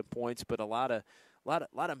 scoring some points, but a lot of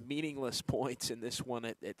meaningless points in this one.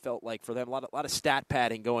 It felt like for them a lot of stat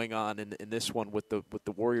padding going on in this one with the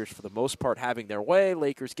Warriors for the most part having their way.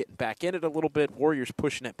 Lakers getting back in it a little bit. Warriors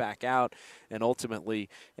pushing it back out, and ultimately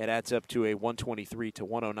it adds up to a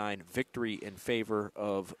 123-109 victory in favor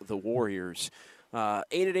of the Warriors.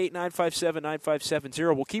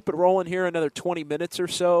 888-957-9570. We'll keep it rolling here another 20 minutes or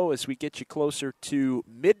so as we get you closer to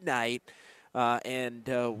midnight. And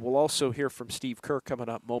we'll also hear from Steve Kerr coming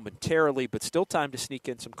up momentarily, but still time to sneak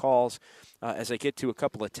in some calls as I get to a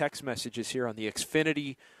couple of text messages here on the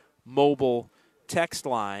Xfinity mobile text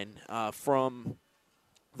line from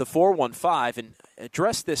the 415, and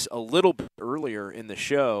addressed this a little bit earlier in the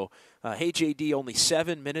show. Hey, JD, only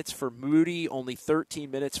 7 minutes for Moody, only 13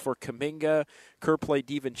 minutes for Kuminga. Kerr played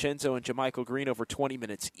DiVincenzo and JaMychal Green over 20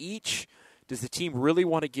 minutes each. Does the team really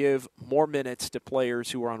want to give more minutes to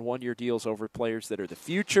players who are on one-year deals over players that are the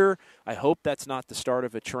future? I hope that's not the start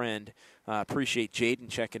of a trend. Appreciate Jaden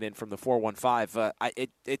checking in from the 415.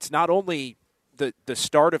 It's not only the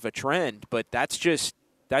start of a trend, but that's just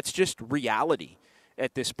reality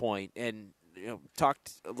at this point. And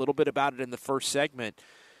talked a little bit about it in the first segment.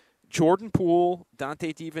 Jordan Poole,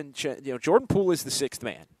 Dante DiVincenzo, Jordan Poole is the sixth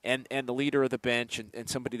man and the leader of the bench and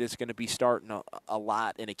somebody that's going to be starting a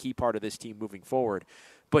lot and a key part of this team moving forward.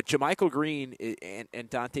 But JaMychal Green and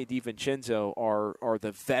Dante DiVincenzo are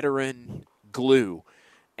the veteran glue,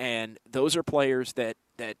 and those are players that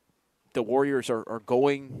the Warriors are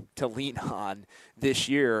going to lean on this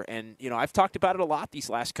year. And, I've talked about it a lot these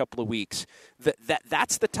last couple of weeks.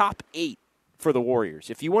 That's the top 8 for the Warriors.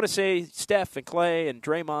 If you want to say Steph and Clay and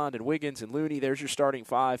Draymond and Wiggins and Looney, there's your starting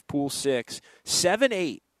 5, Poole 6. 7,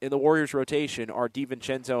 8 in the Warriors rotation are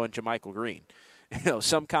DiVincenzo and JaMychal Green.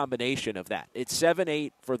 Some combination of that. It's 7,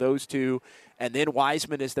 8 for those two, and then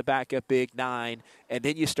Wiseman is the backup big, 9, and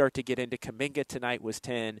then you start to get into Kuminga tonight was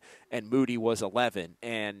 10, and Moody was 11.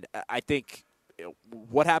 And I think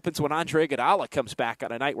what happens when Andre Iguodala comes back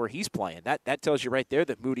on a night where he's playing? That tells you right there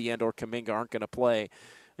that Moody and or Kuminga aren't going to play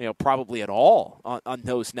probably at all on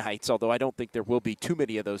those nights, although I don't think there will be too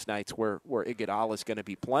many of those nights where Iguodala is going to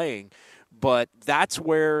be playing. But that's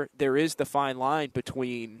where there is the fine line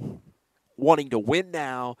between wanting to win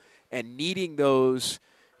now and needing those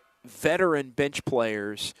veteran bench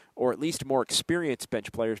players, or at least more experienced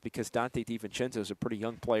bench players, because Dante DiVincenzo is a pretty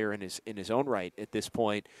young player in his own right at this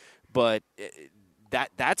point. But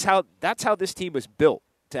that's how this team was built,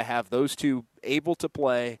 to have those two able to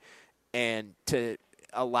play and to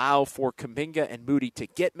allow for Kuminga and Moody to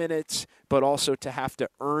get minutes, but also to have to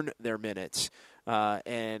earn their minutes. I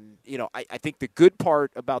think the good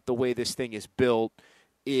part about the way this thing is built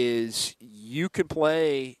is you can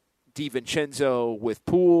play DiVincenzo with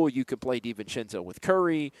Poole, you can play DiVincenzo with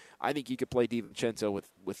Curry. I think you could play DiVincenzo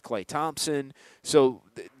with Klay Thompson. So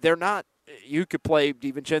they're not. You could play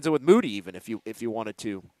DiVincenzo with Moody even if you wanted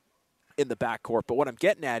to in the backcourt. But what I'm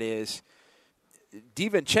getting at is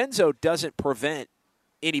DiVincenzo doesn't prevent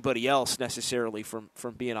anybody else necessarily from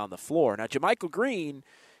being on the floor. Now, JaMychal Green,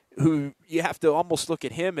 who you have to almost look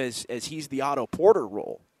at him as he's the Otto Porter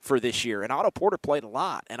role for this year. And Otto Porter played a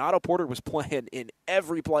lot. And Otto Porter was playing in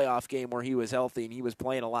every playoff game where he was healthy, and he was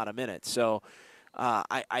playing a lot of minutes. So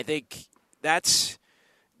I think that's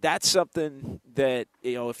something that,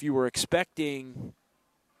 if you were expecting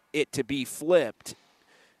it to be flipped,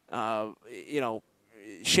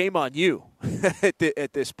 shame on you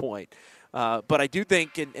at this point. But I do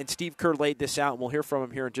think, and Steve Kerr laid this out, and we'll hear from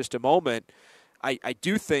him here in just a moment, I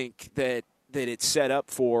do think that it's set up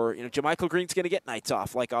for, JaMychal Green's going to get nights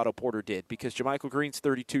off like Otto Porter did, because JaMychal Green's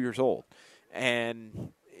 32 years old.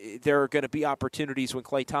 And there are going to be opportunities when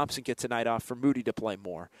Klay Thompson gets a night off for Moody to play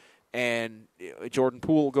more. And Jordan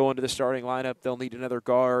Poole will go into the starting lineup. They'll need another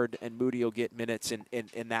guard, and Moody will get minutes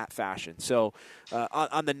in that fashion. So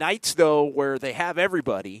on the nights, though, where they have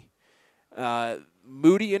everybody,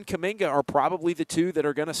 Moody and Kuminga are probably the two that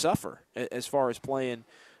are going to suffer as far as playing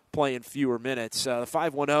fewer minutes. The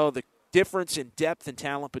 5-1-0, the difference in depth and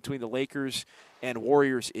talent between the Lakers and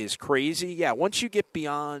Warriors is crazy. Yeah, once you get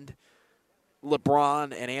beyond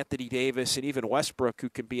LeBron and Anthony Davis and even Westbrook, who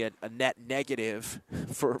can be a net negative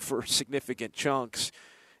for significant chunks,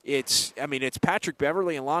 it's Patrick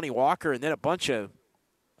Beverley and Lonnie Walker, and then a bunch of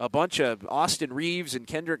Austin Reeves and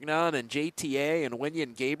Kendrick Nunn and JTA and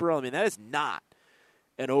Wenyen Gabriel. I mean, that is not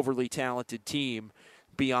an overly talented team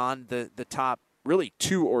beyond the top really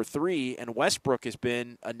 2 or 3, and Westbrook has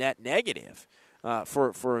been a net negative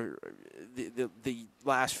for the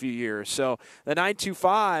last few years. So the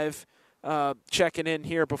 925 checking in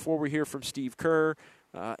here before we hear from Steve Kerr,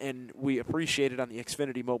 and we appreciate it on the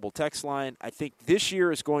Xfinity mobile text line. I think this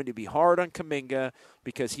year is going to be hard on Kuminga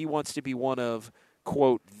because he wants to be one of,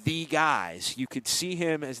 quote, the guys. You could see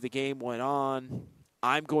him as the game went on.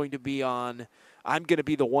 I'm going to be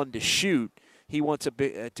the one to shoot. He wants to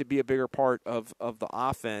be a bigger part of the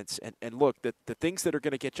offense. And look, the things that are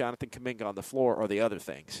going to get Jonathan Kuminga on the floor are the other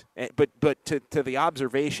things. But to the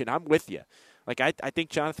observation, I'm with you. Like, I think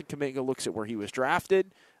Jonathan Kuminga looks at where he was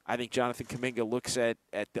drafted. I think Jonathan Kuminga looks at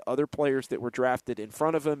the other players that were drafted in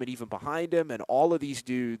front of him and even behind him, and all of these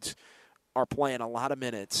dudes are playing a lot of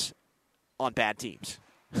minutes on bad teams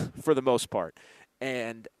for the most part.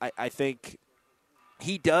 And I think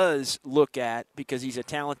he does look at, because he's a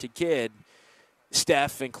talented kid,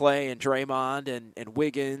 Steph and Klay and Draymond and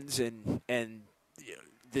Wiggins and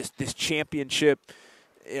this championship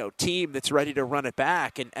team that's ready to run it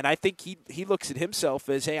back, and I think he looks at himself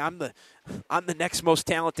as, hey, I'm the next most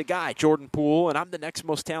talented guy, Jordan Poole, and I'm the next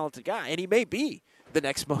most talented guy, and he may be the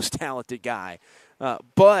next most talented guy,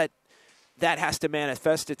 but that has to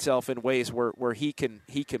manifest itself in ways where he can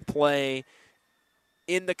play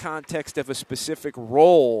in the context of a specific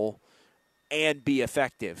role and be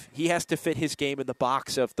effective. He has to fit his game in the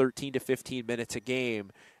box of 13 to 15 minutes a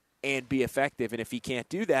game and be effective. And if he can't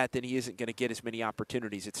do that, then he isn't going to get as many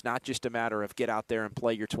opportunities. It's not just a matter of get out there and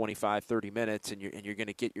play your 25, 30 minutes and you're going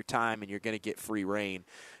to get your time and you're going to get free reign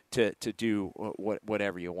to do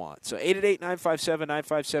whatever you want. So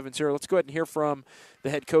 888-957-9570. Let's go ahead and hear from the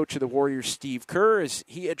head coach of the Warriors, Steve Kerr, as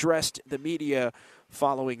he addressed the media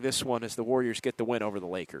following this one as the Warriors get the win over the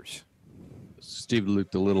Lakers. Steve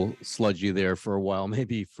looked a little sludgy there for a while,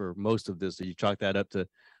 maybe for most of this. You chalk that up to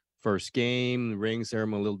first game, ring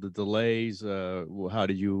ceremony, a little delays. How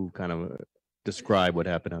do you kind of describe what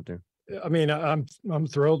happened out there? I mean, I'm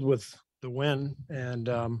thrilled with the win, and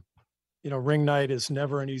ring night is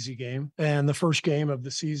never an easy game, and the first game of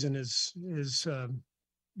the season is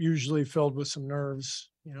usually filled with some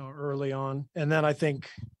nerves, early on, and then I think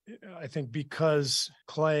because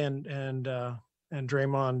Klay and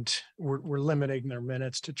Draymond were limiting their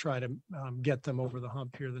minutes to try to get them over the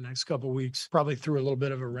hump here the next couple of weeks. Probably threw a little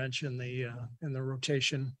bit of a wrench in the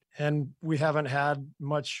rotation, and we haven't had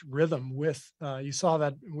much rhythm with. You saw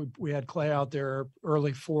that we had Klay out there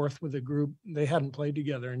early fourth with a group. They hadn't played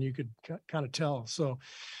together, and you could kind of tell. So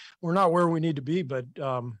we're not where we need to be, but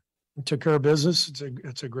we took care of business.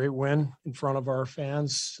 It's a great win in front of our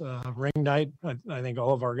fans. Ring night. I think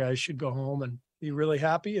all of our guys should go home and be really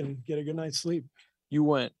happy and get a good night's sleep. You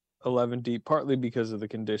went 11 deep, partly because of the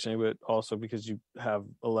conditioning, but also because you have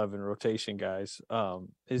 11 rotation guys. How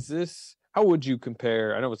would you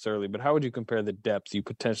compare, I know it's early, but how would you compare the depth you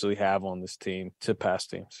potentially have on this team to past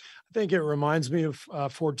teams? I think it reminds me of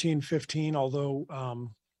 14-15, although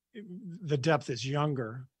the depth is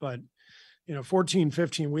younger. But,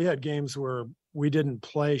 14-15, we had games where we didn't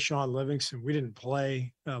play Sean Livingston. We didn't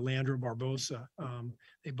play Leandro Barbosa.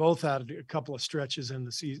 They both had a couple of stretches in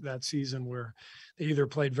that season where they either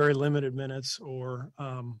played very limited minutes or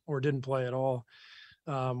didn't play at all.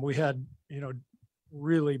 We had,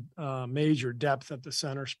 really major depth at the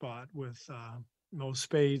center spot with Mo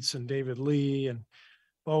Spates and David Lee and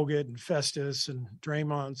Bogut and Festus and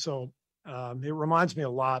Draymond. So it reminds me a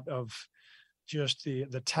lot of just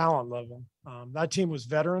the talent level. That team was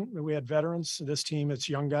veteran. We had veterans. This team, it's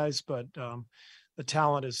young guys, but the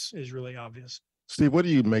talent is really obvious. Steve, what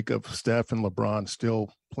do you make of Steph and LeBron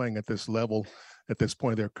still playing at this level at this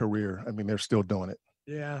point of their career? I mean, they're still doing it.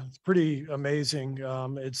 Yeah, it's pretty amazing.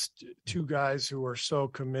 It's two guys who are so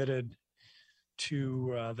committed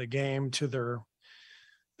to the game, to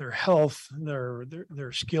their health,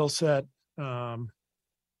 their skill set.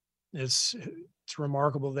 It's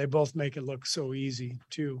remarkable. They both make it look so easy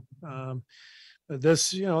too. But this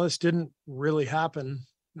didn't really happen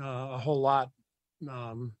a whole lot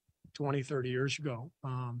 20, 30 years ago.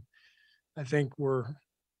 I think we're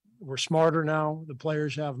smarter now. The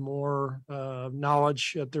players have more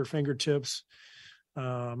knowledge at their fingertips.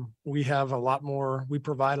 We provide a lot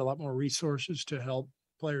more resources to help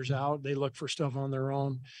players out. They look for stuff on their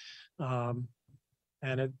own.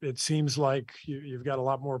 And it seems like you've got a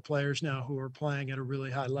lot more players now who are playing at a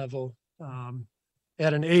really high level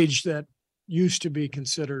at an age that used to be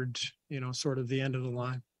considered, sort of the end of the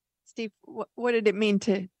line. Steve, what did it mean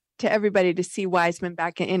to everybody to see Wiseman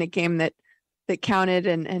back in a game that counted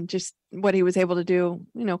and just what he was able to do,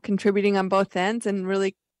 contributing on both ends and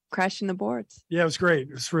really crashing the boards? Yeah, it was great.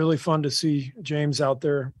 It's really fun to see James out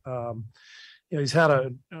there. He's had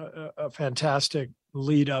a fantastic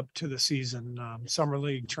lead up to the season, summer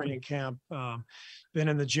league, training camp, been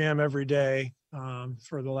in the gym every day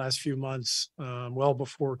for the last few months, well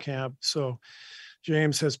before camp. So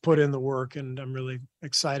James has put in the work, and I'm really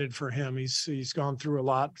excited for him. He's gone through a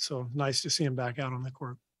lot, so nice to see him back out on the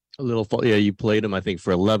court. You played him, I think,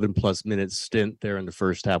 for 11 plus minutes stint there in the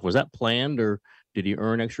first half. Was that planned, or did he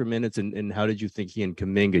earn extra minutes? And how did you think he and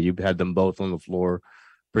Kuminga, you had them both on the floor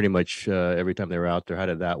pretty much every time they were out there. How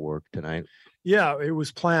did that work tonight? Yeah, it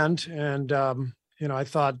was planned. And, I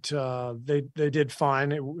thought they did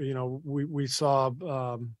fine. We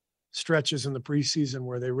saw stretches in the preseason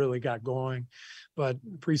where they really got going, but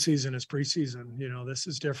preseason is preseason. This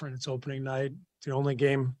is different. It's opening night. It's the only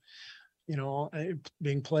game,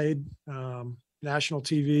 being played, national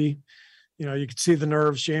TV. You could see the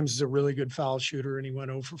nerves. James is a really good foul shooter, and he went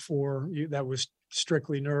 0 for 4. That was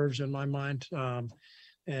strictly nerves in my mind. I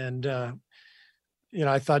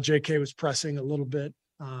thought JK was pressing a little bit.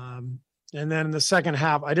 And then in the second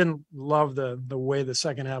half, I didn't love the way the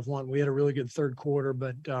second half went. We had a really good third quarter,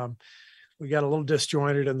 but we got a little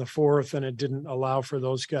disjointed in the fourth, and it didn't allow for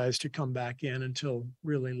those guys to come back in until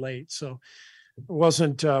really late. So it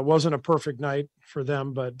wasn't a perfect night for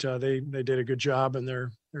them, but they did a good job, and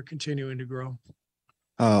they're continuing to grow.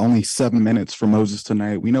 Only 7 minutes for Moses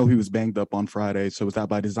tonight. We know he was banged up on Friday. So was that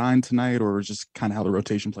by design tonight, or was just kind of how the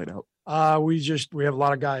rotation played out? We have a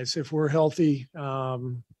lot of guys. If we're healthy,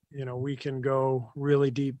 we can go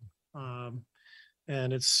really deep.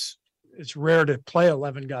 And it's rare to play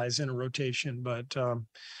 11 guys in a rotation, but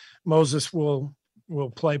Moses will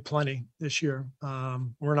play plenty this year.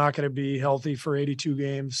 We're not going to be healthy for 82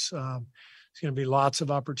 games. There's going to be lots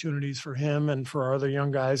of opportunities for him and for our other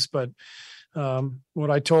young guys, but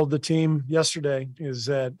what I told the team yesterday is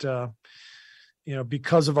that,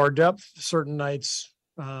 because of our depth, certain nights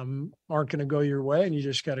aren't going to go your way, and you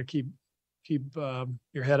just got to keep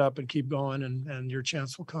your head up and keep going, and your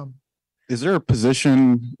chance will come. Is there a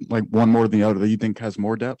position, like one more than the other, that you think has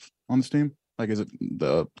more depth on this team? Like, is it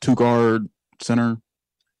the 2-guard, center?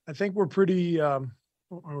 I think we're pretty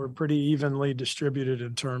evenly distributed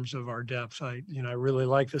in terms of our depth. I really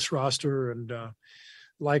like this roster and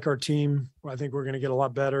like our team. I think we're going to get a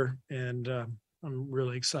lot better, and I'm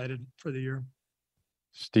really excited for the year.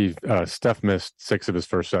 Steve, Steph missed 6 of his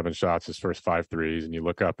first 7 shots, his first 5 threes, and you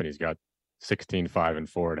look up and he's got 16, 5, and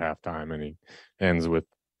 4 at halftime, and he ends with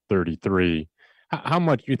 33. How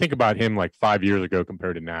much you think about him like 5 years ago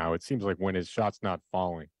compared to now? It seems like when his shot's not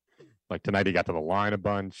falling, like tonight he got to the line a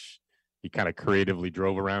bunch. He kind of creatively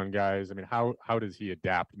drove around guys. I mean, how does he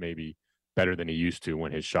adapt maybe better than he used to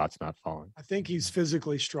when his shot's not falling? I think he's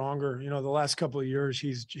physically stronger. The last couple of years,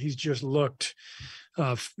 he's just looked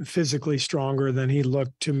physically stronger than he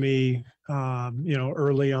looked to me,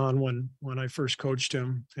 early on when I first coached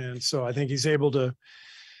him. And so I think he's able to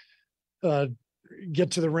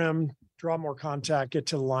get to the rim, draw more contact, get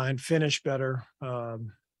to the line, finish better.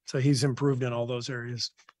 So he's improved in all those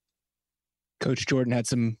areas. Coach Jordan had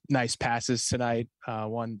some nice passes tonight.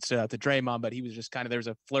 One stood out to Draymond, but he was just there was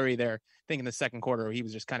a flurry there. I think in the second quarter, where he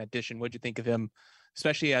was just kind of dishing. What'd you think of him,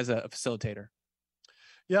 especially as a facilitator?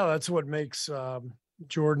 Yeah, that's what makes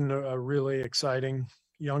Jordan a really exciting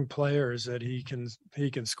young player, is that he can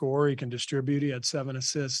score, he can distribute. He had 7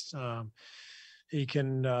 assists. He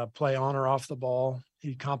can play on or off the ball.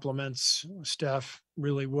 He complements Steph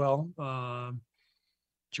really well.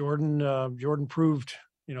 Jordan proved,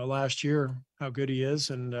 last year how good he is,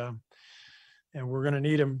 and we're going to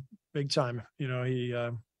need him big time.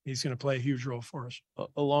 he's going to play a huge role for us.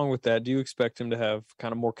 Along with that, do you expect him to have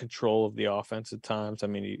kind of more control of the offense at times? I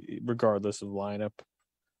mean, regardless of lineup.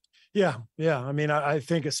 Yeah. I mean, I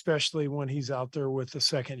think especially when he's out there with the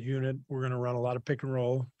second unit, we're going to run a lot of pick and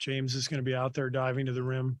roll. James is going to be out there diving to the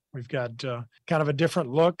rim. We've got kind of a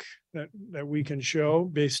different look that we can show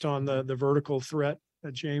based on the vertical threat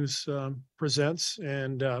that James presents.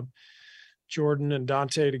 And Jordan and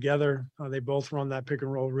Dante together, they both run that pick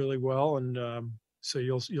and roll really well. And so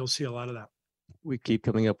you'll see a lot of that. We keep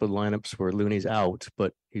coming up with lineups where Looney's out,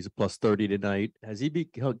 but he's a plus 30 tonight. Has he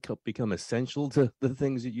become essential to the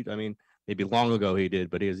things that I mean, maybe long ago he did,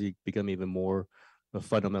 but has he become even more a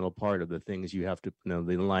fundamental part of the things you have to, the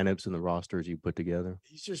lineups and the rosters you put together?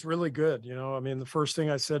 He's just really good. I mean, the first thing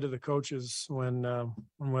I said to the coaches when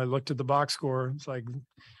I looked at the box score, it's like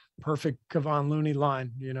perfect Kevon Looney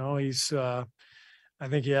line. He's, I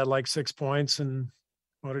think he had like 6 points, and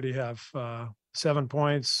what did he have? 7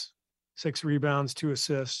 points, 6 rebounds, 2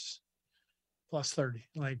 assists, plus 30.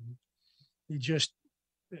 Like he just,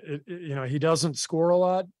 he doesn't score a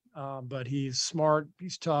lot, but he's smart.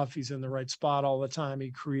 He's tough. He's in the right spot all the time.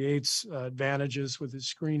 He creates advantages with his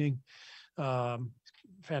screening.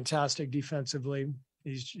 Fantastic defensively.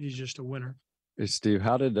 He's just a winner. Hey, Steve,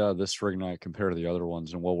 how did this ring night compare to the other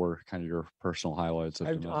ones, and what were kind of your personal highlights?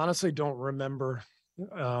 I honestly don't remember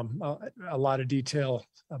a lot of detail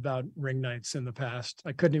about ring nights in the past.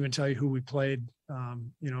 I couldn't even tell you who we played,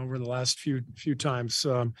 over the last few times.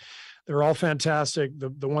 They're all fantastic.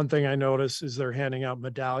 The one thing I notice is they're handing out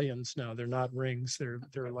medallions now. They're not rings.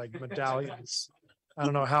 They're like medallions. I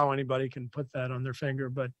don't know how anybody can put that on their finger,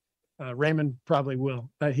 but Raymond probably will.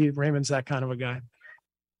 Raymond's that kind of a guy.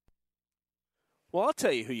 Well, I'll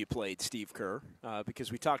tell you who you played, Steve Kerr,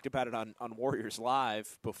 because we talked about it on Warriors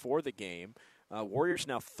Live before the game. Warriors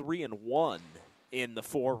now 3-1 in the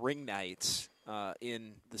 4 ring nights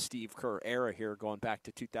in the Steve Kerr era here, going back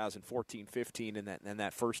to 2014-15 and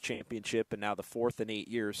that first championship, and now the 4th in 8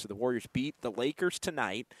 years. So the Warriors beat the Lakers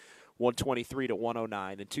tonight,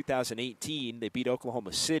 123-109. In 2018, they beat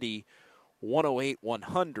Oklahoma City,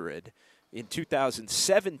 108-100. In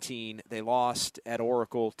 2017, they lost at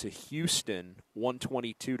Oracle to Houston,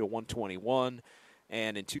 122-121.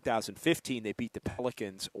 And in 2015, they beat the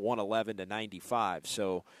Pelicans 111-95.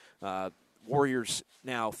 So Warriors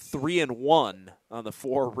now 3-1 on the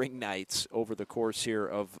 4 ring nights over the course here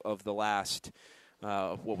of the last,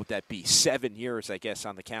 what would that be, 7 years, I guess,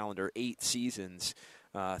 on the calendar, 8 seasons,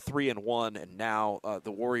 3-1. And now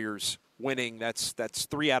the Warriors winning, that's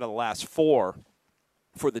 3 out of the last 4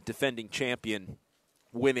 for the defending champion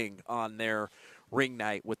winning on their ring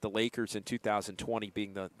night, with the Lakers in 2020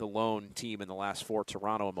 being the lone team in the last 4.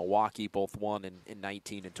 Toronto and Milwaukee both won in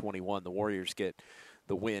 19 and 21. The Warriors get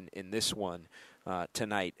the win in this one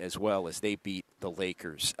tonight as well, as they beat the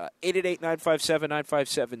Lakers.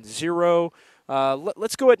 888-957-9570.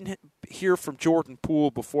 Let's go ahead and hear from Jordan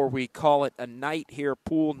Poole before we call it a night here.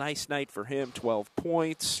 Poole, nice night for him, 12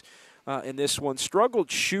 points in this one.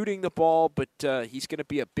 Struggled shooting the ball, but he's going to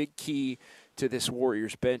be a big key to this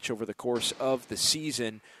Warriors bench over the course of the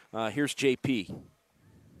season. Here's JP.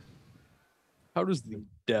 How does the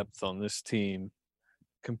depth on this team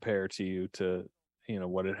compare to you to,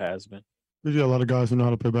 what it has been? We got a lot of guys who know how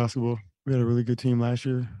to play basketball. We had a really good team last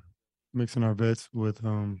year, mixing our vets with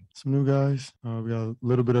some new guys. We got a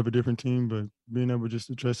little bit of a different team, but being able just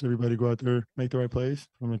to trust everybody, go out there, make the right plays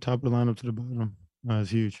from the top of the lineup to the bottom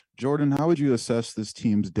is huge. Jordan, how would you assess this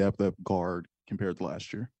team's depth at guard compared to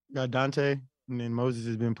last year? Got Dante, and then Moses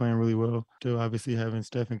has been playing really well. Still, obviously, having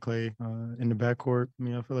Steph and Clay in the backcourt. I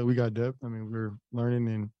mean, I feel like we got depth. I mean, we're learning,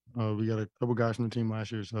 and we got a couple guys from the team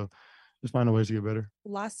last year, so just finding ways to get better.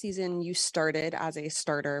 Last season, you started as a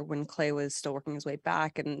starter when Clay was still working his way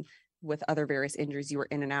back, and with other various injuries, you were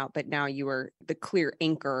in and out, but now you were the clear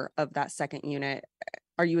anchor of that second unit.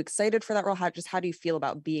 Are you excited for that role? How do you feel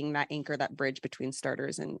about being that anchor, that bridge between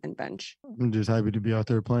starters and bench? I'm just happy to be out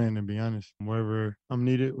there playing, to be honest. Wherever I'm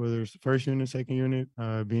needed, whether it's first unit, second unit,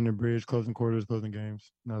 being a bridge, closing quarters, closing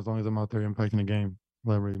games. As long as I'm out there impacting the game,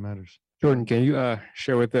 that really matters. Jordan, can you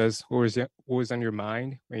share with us what was on your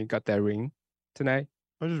mind when you got that ring tonight?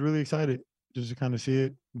 I'm just really excited just to kind of see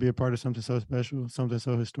it, be a part of something so special, something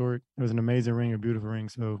so historic. It was an amazing ring, a beautiful ring.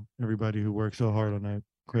 So everybody who worked so hard on that,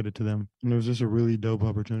 credit to them. And it was just a really dope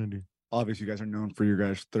opportunity. Obviously, you guys are known for your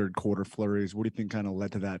guys' third quarter flurries. What do you think kind of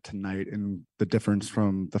led to that tonight and the difference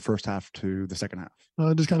from the first half to the second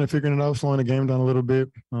half? Just kind of figuring it out, slowing the game down a little bit,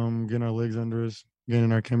 getting our legs under us,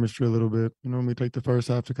 getting our chemistry a little bit. We take the first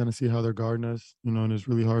half to kind of see how they're guarding us, and it's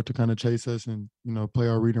really hard to kind of chase us and, play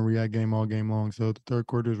our read and react game all game long. So the third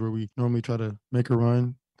quarter is where we normally try to make a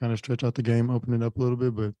run, kind of stretch out the game, open it up a little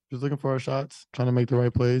bit, but just looking for our shots, trying to make the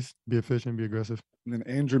right plays, be efficient, be aggressive. And then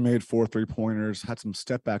Andrew made 4 3-pointers, had some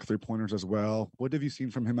step back 3-pointers as well. What have you seen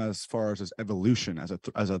from him as far as his evolution as a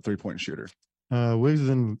 3-point shooter? Wiggs is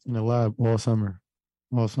in the lab all summer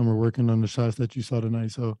working on the shots that you saw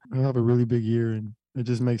tonight. So he'll have a really big year, and it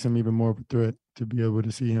just makes him even more of a threat to be able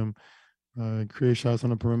to see him create shots on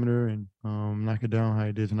the perimeter and knock it down how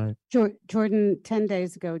he did tonight. Jordan, 10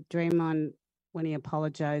 days ago, Draymond, when he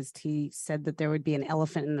apologized, he said that there would be an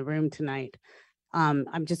elephant in the room tonight.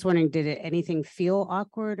 I'm just wondering, did anything feel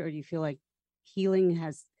awkward, or do you feel like healing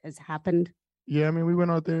has happened? Yeah, I mean, we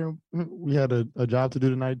went out there. We had a job to do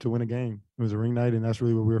tonight to win a game. It was a ring night, and that's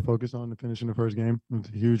really what we were focused on, to finish in the first game. It was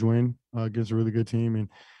a huge win against a really good team, and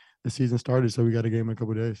the season started, so we got a game in a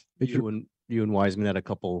couple of days. You and Wiseman had a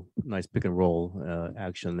couple nice pick and roll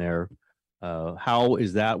action there. How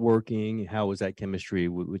is that working? How is that chemistry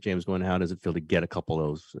with James going? How does it feel to get a couple of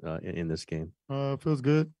those in this game? It feels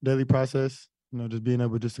good. Daily process. Just being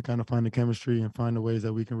able just to kind of find the chemistry and find the ways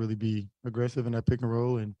that we can really be aggressive in that pick and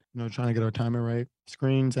roll, and trying to get our timing right.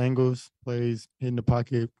 Screens, angles, plays, hitting the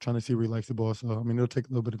pocket, trying to see where he likes the ball. So I mean, it'll take a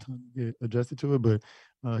little bit of time to get adjusted to it, but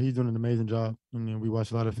he's doing an amazing job. And we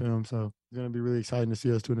watch a lot of film, so it's going to be really exciting to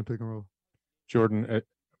see us doing the pick and roll. Jordan,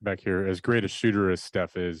 back here, as great a shooter as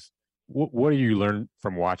Steph is, what do you learn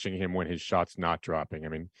from watching him when his shot's not dropping? I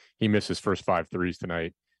mean, he missed his first 5 threes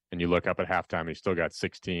tonight, and you look up at halftime, he's still got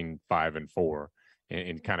 16, 5, and 4,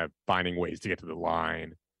 and kind of finding ways to get to the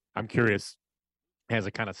line. I'm curious, as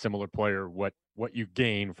a kind of similar player, what you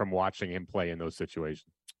gain from watching him play in those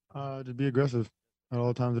situations. To be aggressive at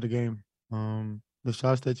all times of the game. The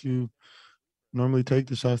shots that you normally take,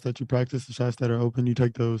 the shots that you practice, the shots that are open, you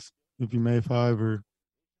take those. If you made 5 or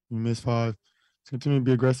you missed 5, continue to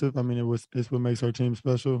be aggressive. I mean, it's what makes our team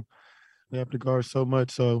special. They have to guard so much.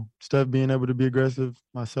 So Steph being able to be aggressive,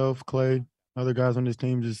 myself, Clay, other guys on this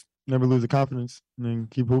team just never lose the confidence and then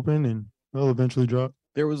keep hooping, and they'll eventually drop.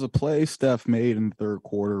 There was a play Steph made in the third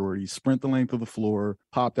quarter where he sprint the length of the floor,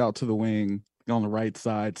 popped out to the wing on the right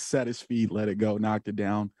side, set his feet, let it go, knocked it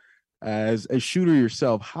down. As a shooter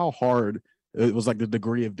yourself, how hard it was, like the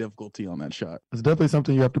degree of difficulty on that shot? It's definitely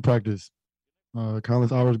something you have to practice.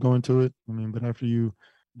 Countless hours go into it. I mean, but after you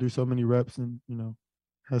do so many reps and,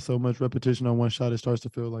 has so much repetition on one shot, it starts to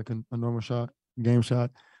feel like a normal shot, game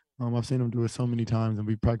shot. I've seen him do it so many times, and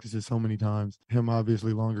we practiced it so many times. Him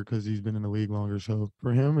obviously longer because he's been in the league longer. So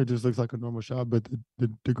for him, it just looks like a normal shot, but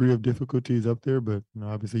the degree of difficulty is up there. But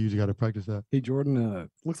obviously, you just got to practice that. Hey Jordan,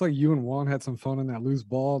 looks like you and Juan had some fun on that loose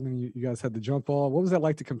ball, and then you guys had the jump ball. What was that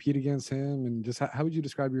like to compete against him, and just how would you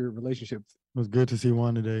describe your relationship? It was good to see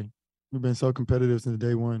Juan today. We've been so competitive since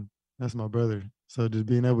day one. That's my brother. So just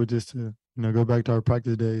being able just to go back to our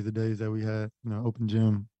practice days, the days that we had open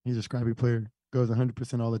gym. He's a scrappy player. Goes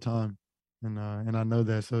 100% all the time, and I know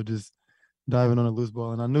that. So just diving on a loose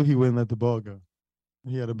ball, and I knew he wouldn't let the ball go.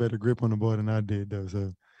 He had a better grip on the ball than I did, though.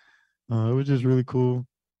 So it was just really cool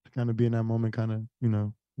to kind of be in that moment. Kind of,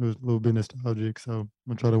 it was a little bit nostalgic. So I'm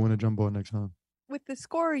gonna try to win a jump ball next time. With the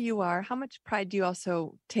scorer you are, how much pride do you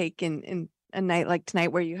also take in a night like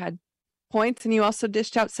tonight where you had points and you also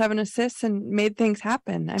dished out 7 assists and made things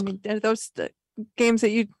happen? I mean, are those the games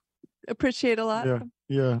that you appreciate a lot?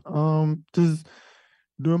 Yeah. Just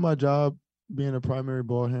doing my job, being a primary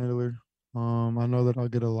ball handler. I know that I'll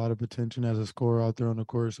get a lot of attention as a scorer out there on the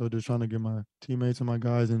court. So just trying to get my teammates and my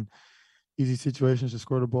guys in easy situations to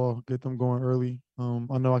score the ball, get them going early.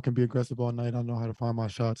 I know I can be aggressive all night. I know how to find my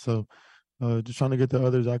shots. So just trying to get the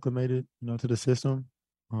others acclimated, to the system.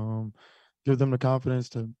 Give them the confidence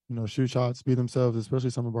to, shoot shots, be themselves, especially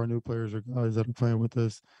some of our new players or guys that are playing with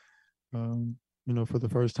us, for the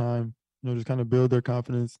first time. Just kind of build their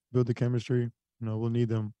confidence, build the chemistry. We'll need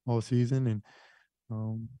them all season.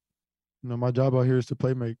 And, my job out here is to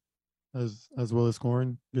play make as well as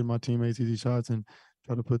scoring, give my teammates easy shots and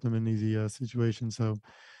try to put them in easy situations. So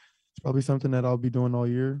it's probably something that I'll be doing all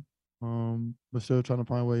year, but still trying to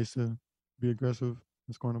find ways to be aggressive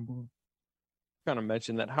and scoring the ball. Kind of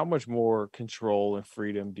mentioned that. How much more control and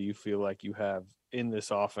freedom do you feel like you have in this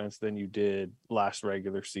offense than you did last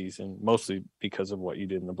regular season, mostly because of what you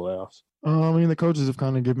did in the playoffs? I mean, the coaches and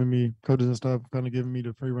staff have kind of given me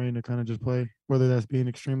the free rein to kind of just play, whether that's being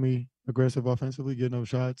extremely aggressive offensively, getting those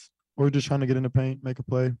shots, or just trying to get in the paint, make a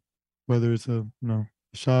play, whether it's a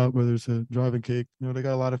shot, whether it's a driving kick. They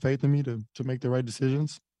got a lot of faith in me to make the right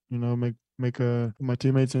decisions, make my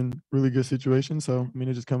teammates in really good situations. So, I mean,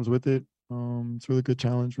 it just comes with it. It's a really good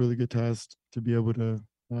challenge, really good task to be able to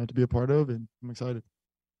be a part of, and I'm excited.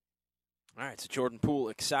 All right, so Jordan Poole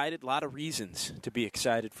excited. A lot of reasons to be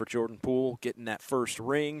excited for Jordan Poole, getting that first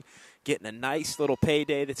ring. getting a nice little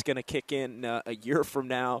payday that's going to kick in a year from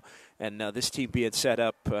now, and this team being set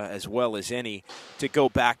up as well as any to go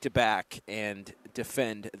back-to-back and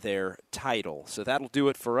defend their title. So that'll do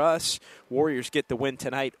it for us. Warriors get the win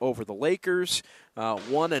tonight over the Lakers.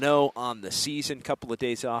 1-0 on the season. Couple of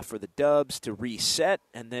days off for the Dubs to reset,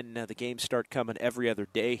 and then the games start coming every other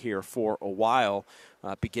day here for a while,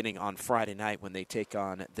 beginning on Friday night when they take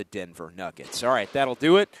on the Denver Nuggets. All right, that'll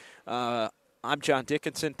do it. I'm John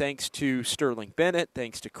Dickinson. Thanks to Sterling Bennett.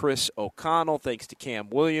 Thanks to Chris O'Connell. Thanks to Cam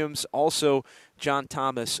Williams. Also, John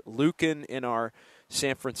Thomas Lucan in our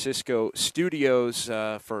San Francisco studios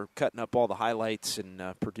for cutting up all the highlights and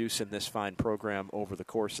producing this fine program over the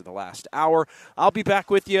course of the last hour. I'll be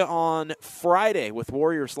back with you on Friday with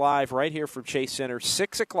Warriors Live right here from Chase Center,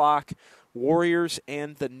 6 o'clock, Warriors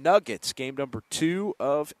and the Nuggets, game number 2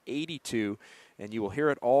 of 82. And you will hear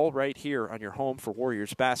it all right here on your home for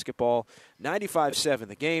Warriors basketball. 95-7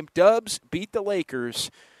 the game. Dubs beat the Lakers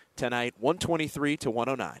tonight,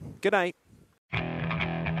 123-109. Good night.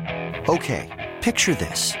 Okay, picture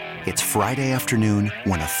this. It's Friday afternoon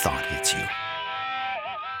when a thought hits you.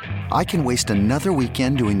 I can waste another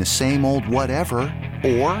weekend doing the same old whatever,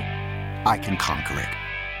 or I can conquer it.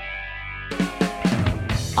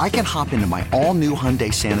 I can hop into my all-new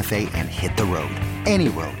Hyundai Santa Fe and hit the road. Any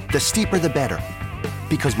road. The steeper, the better.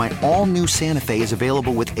 Because my all-new Santa Fe is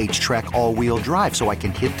available with H-Track all-wheel drive, so I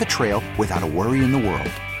can hit the trail without a worry in the world.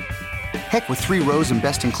 Heck, with 3 rows and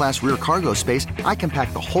best-in-class rear cargo space, I can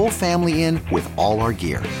pack the whole family in with all our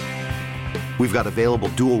gear. We've got available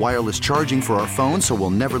dual wireless charging for our phones, so we'll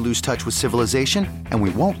never lose touch with civilization, and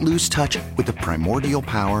we won't lose touch with the primordial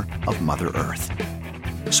power of Mother Earth.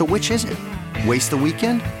 So which is it? Waste the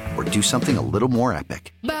weekend or do something a little more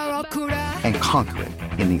epic? And conquer it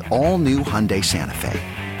in the all-new Hyundai Santa Fe.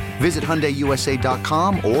 Visit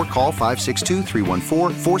HyundaiUSA.com or call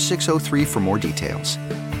 562-314-4603 for more details.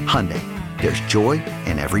 Hyundai, there's joy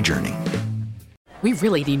in every journey. We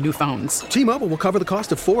really need new phones. T-Mobile will cover the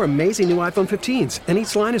cost of 4 amazing new iPhone 15s, and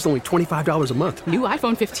each line is only $25 a month. New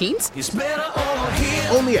iPhone 15s? It's better over here.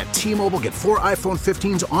 Only at T-Mobile, get 4 iPhone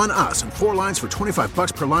 15s on us and 4 lines for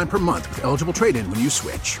 $25 per line per month with eligible trade-in when you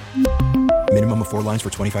switch. Minimum of 4 lines for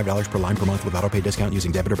 $25 per line per month with autopay discount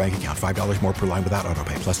using debit or bank account. $5 more per line without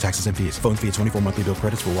autopay, plus taxes and fees. Phone fee at 24 monthly bill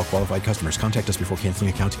credits for well-qualified customers. Contact us before canceling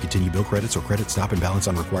account to continue bill credits or credit stop and balance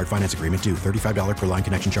on required finance agreement due. $35 per line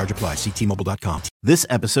connection charge applies. See T-Mobile.com. This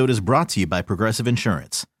episode is brought to you by Progressive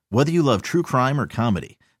Insurance. Whether you love true crime or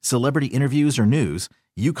comedy, celebrity interviews or news,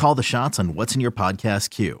 you call the shots on what's in your podcast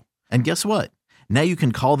queue. And guess what? Now you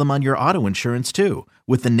can call them on your auto insurance too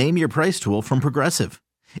with the Name Your Price tool from Progressive.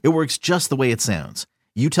 It works just the way it sounds.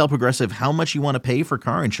 You tell Progressive how much you want to pay for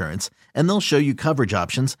car insurance, and they'll show you coverage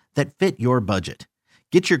options that fit your budget.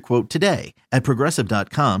 Get your quote today at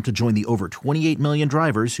Progressive.com to join the over 28 million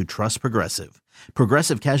drivers who trust Progressive.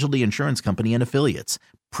 Progressive Casualty Insurance Company and Affiliates.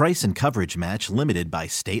 Price and coverage match limited by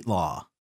state law.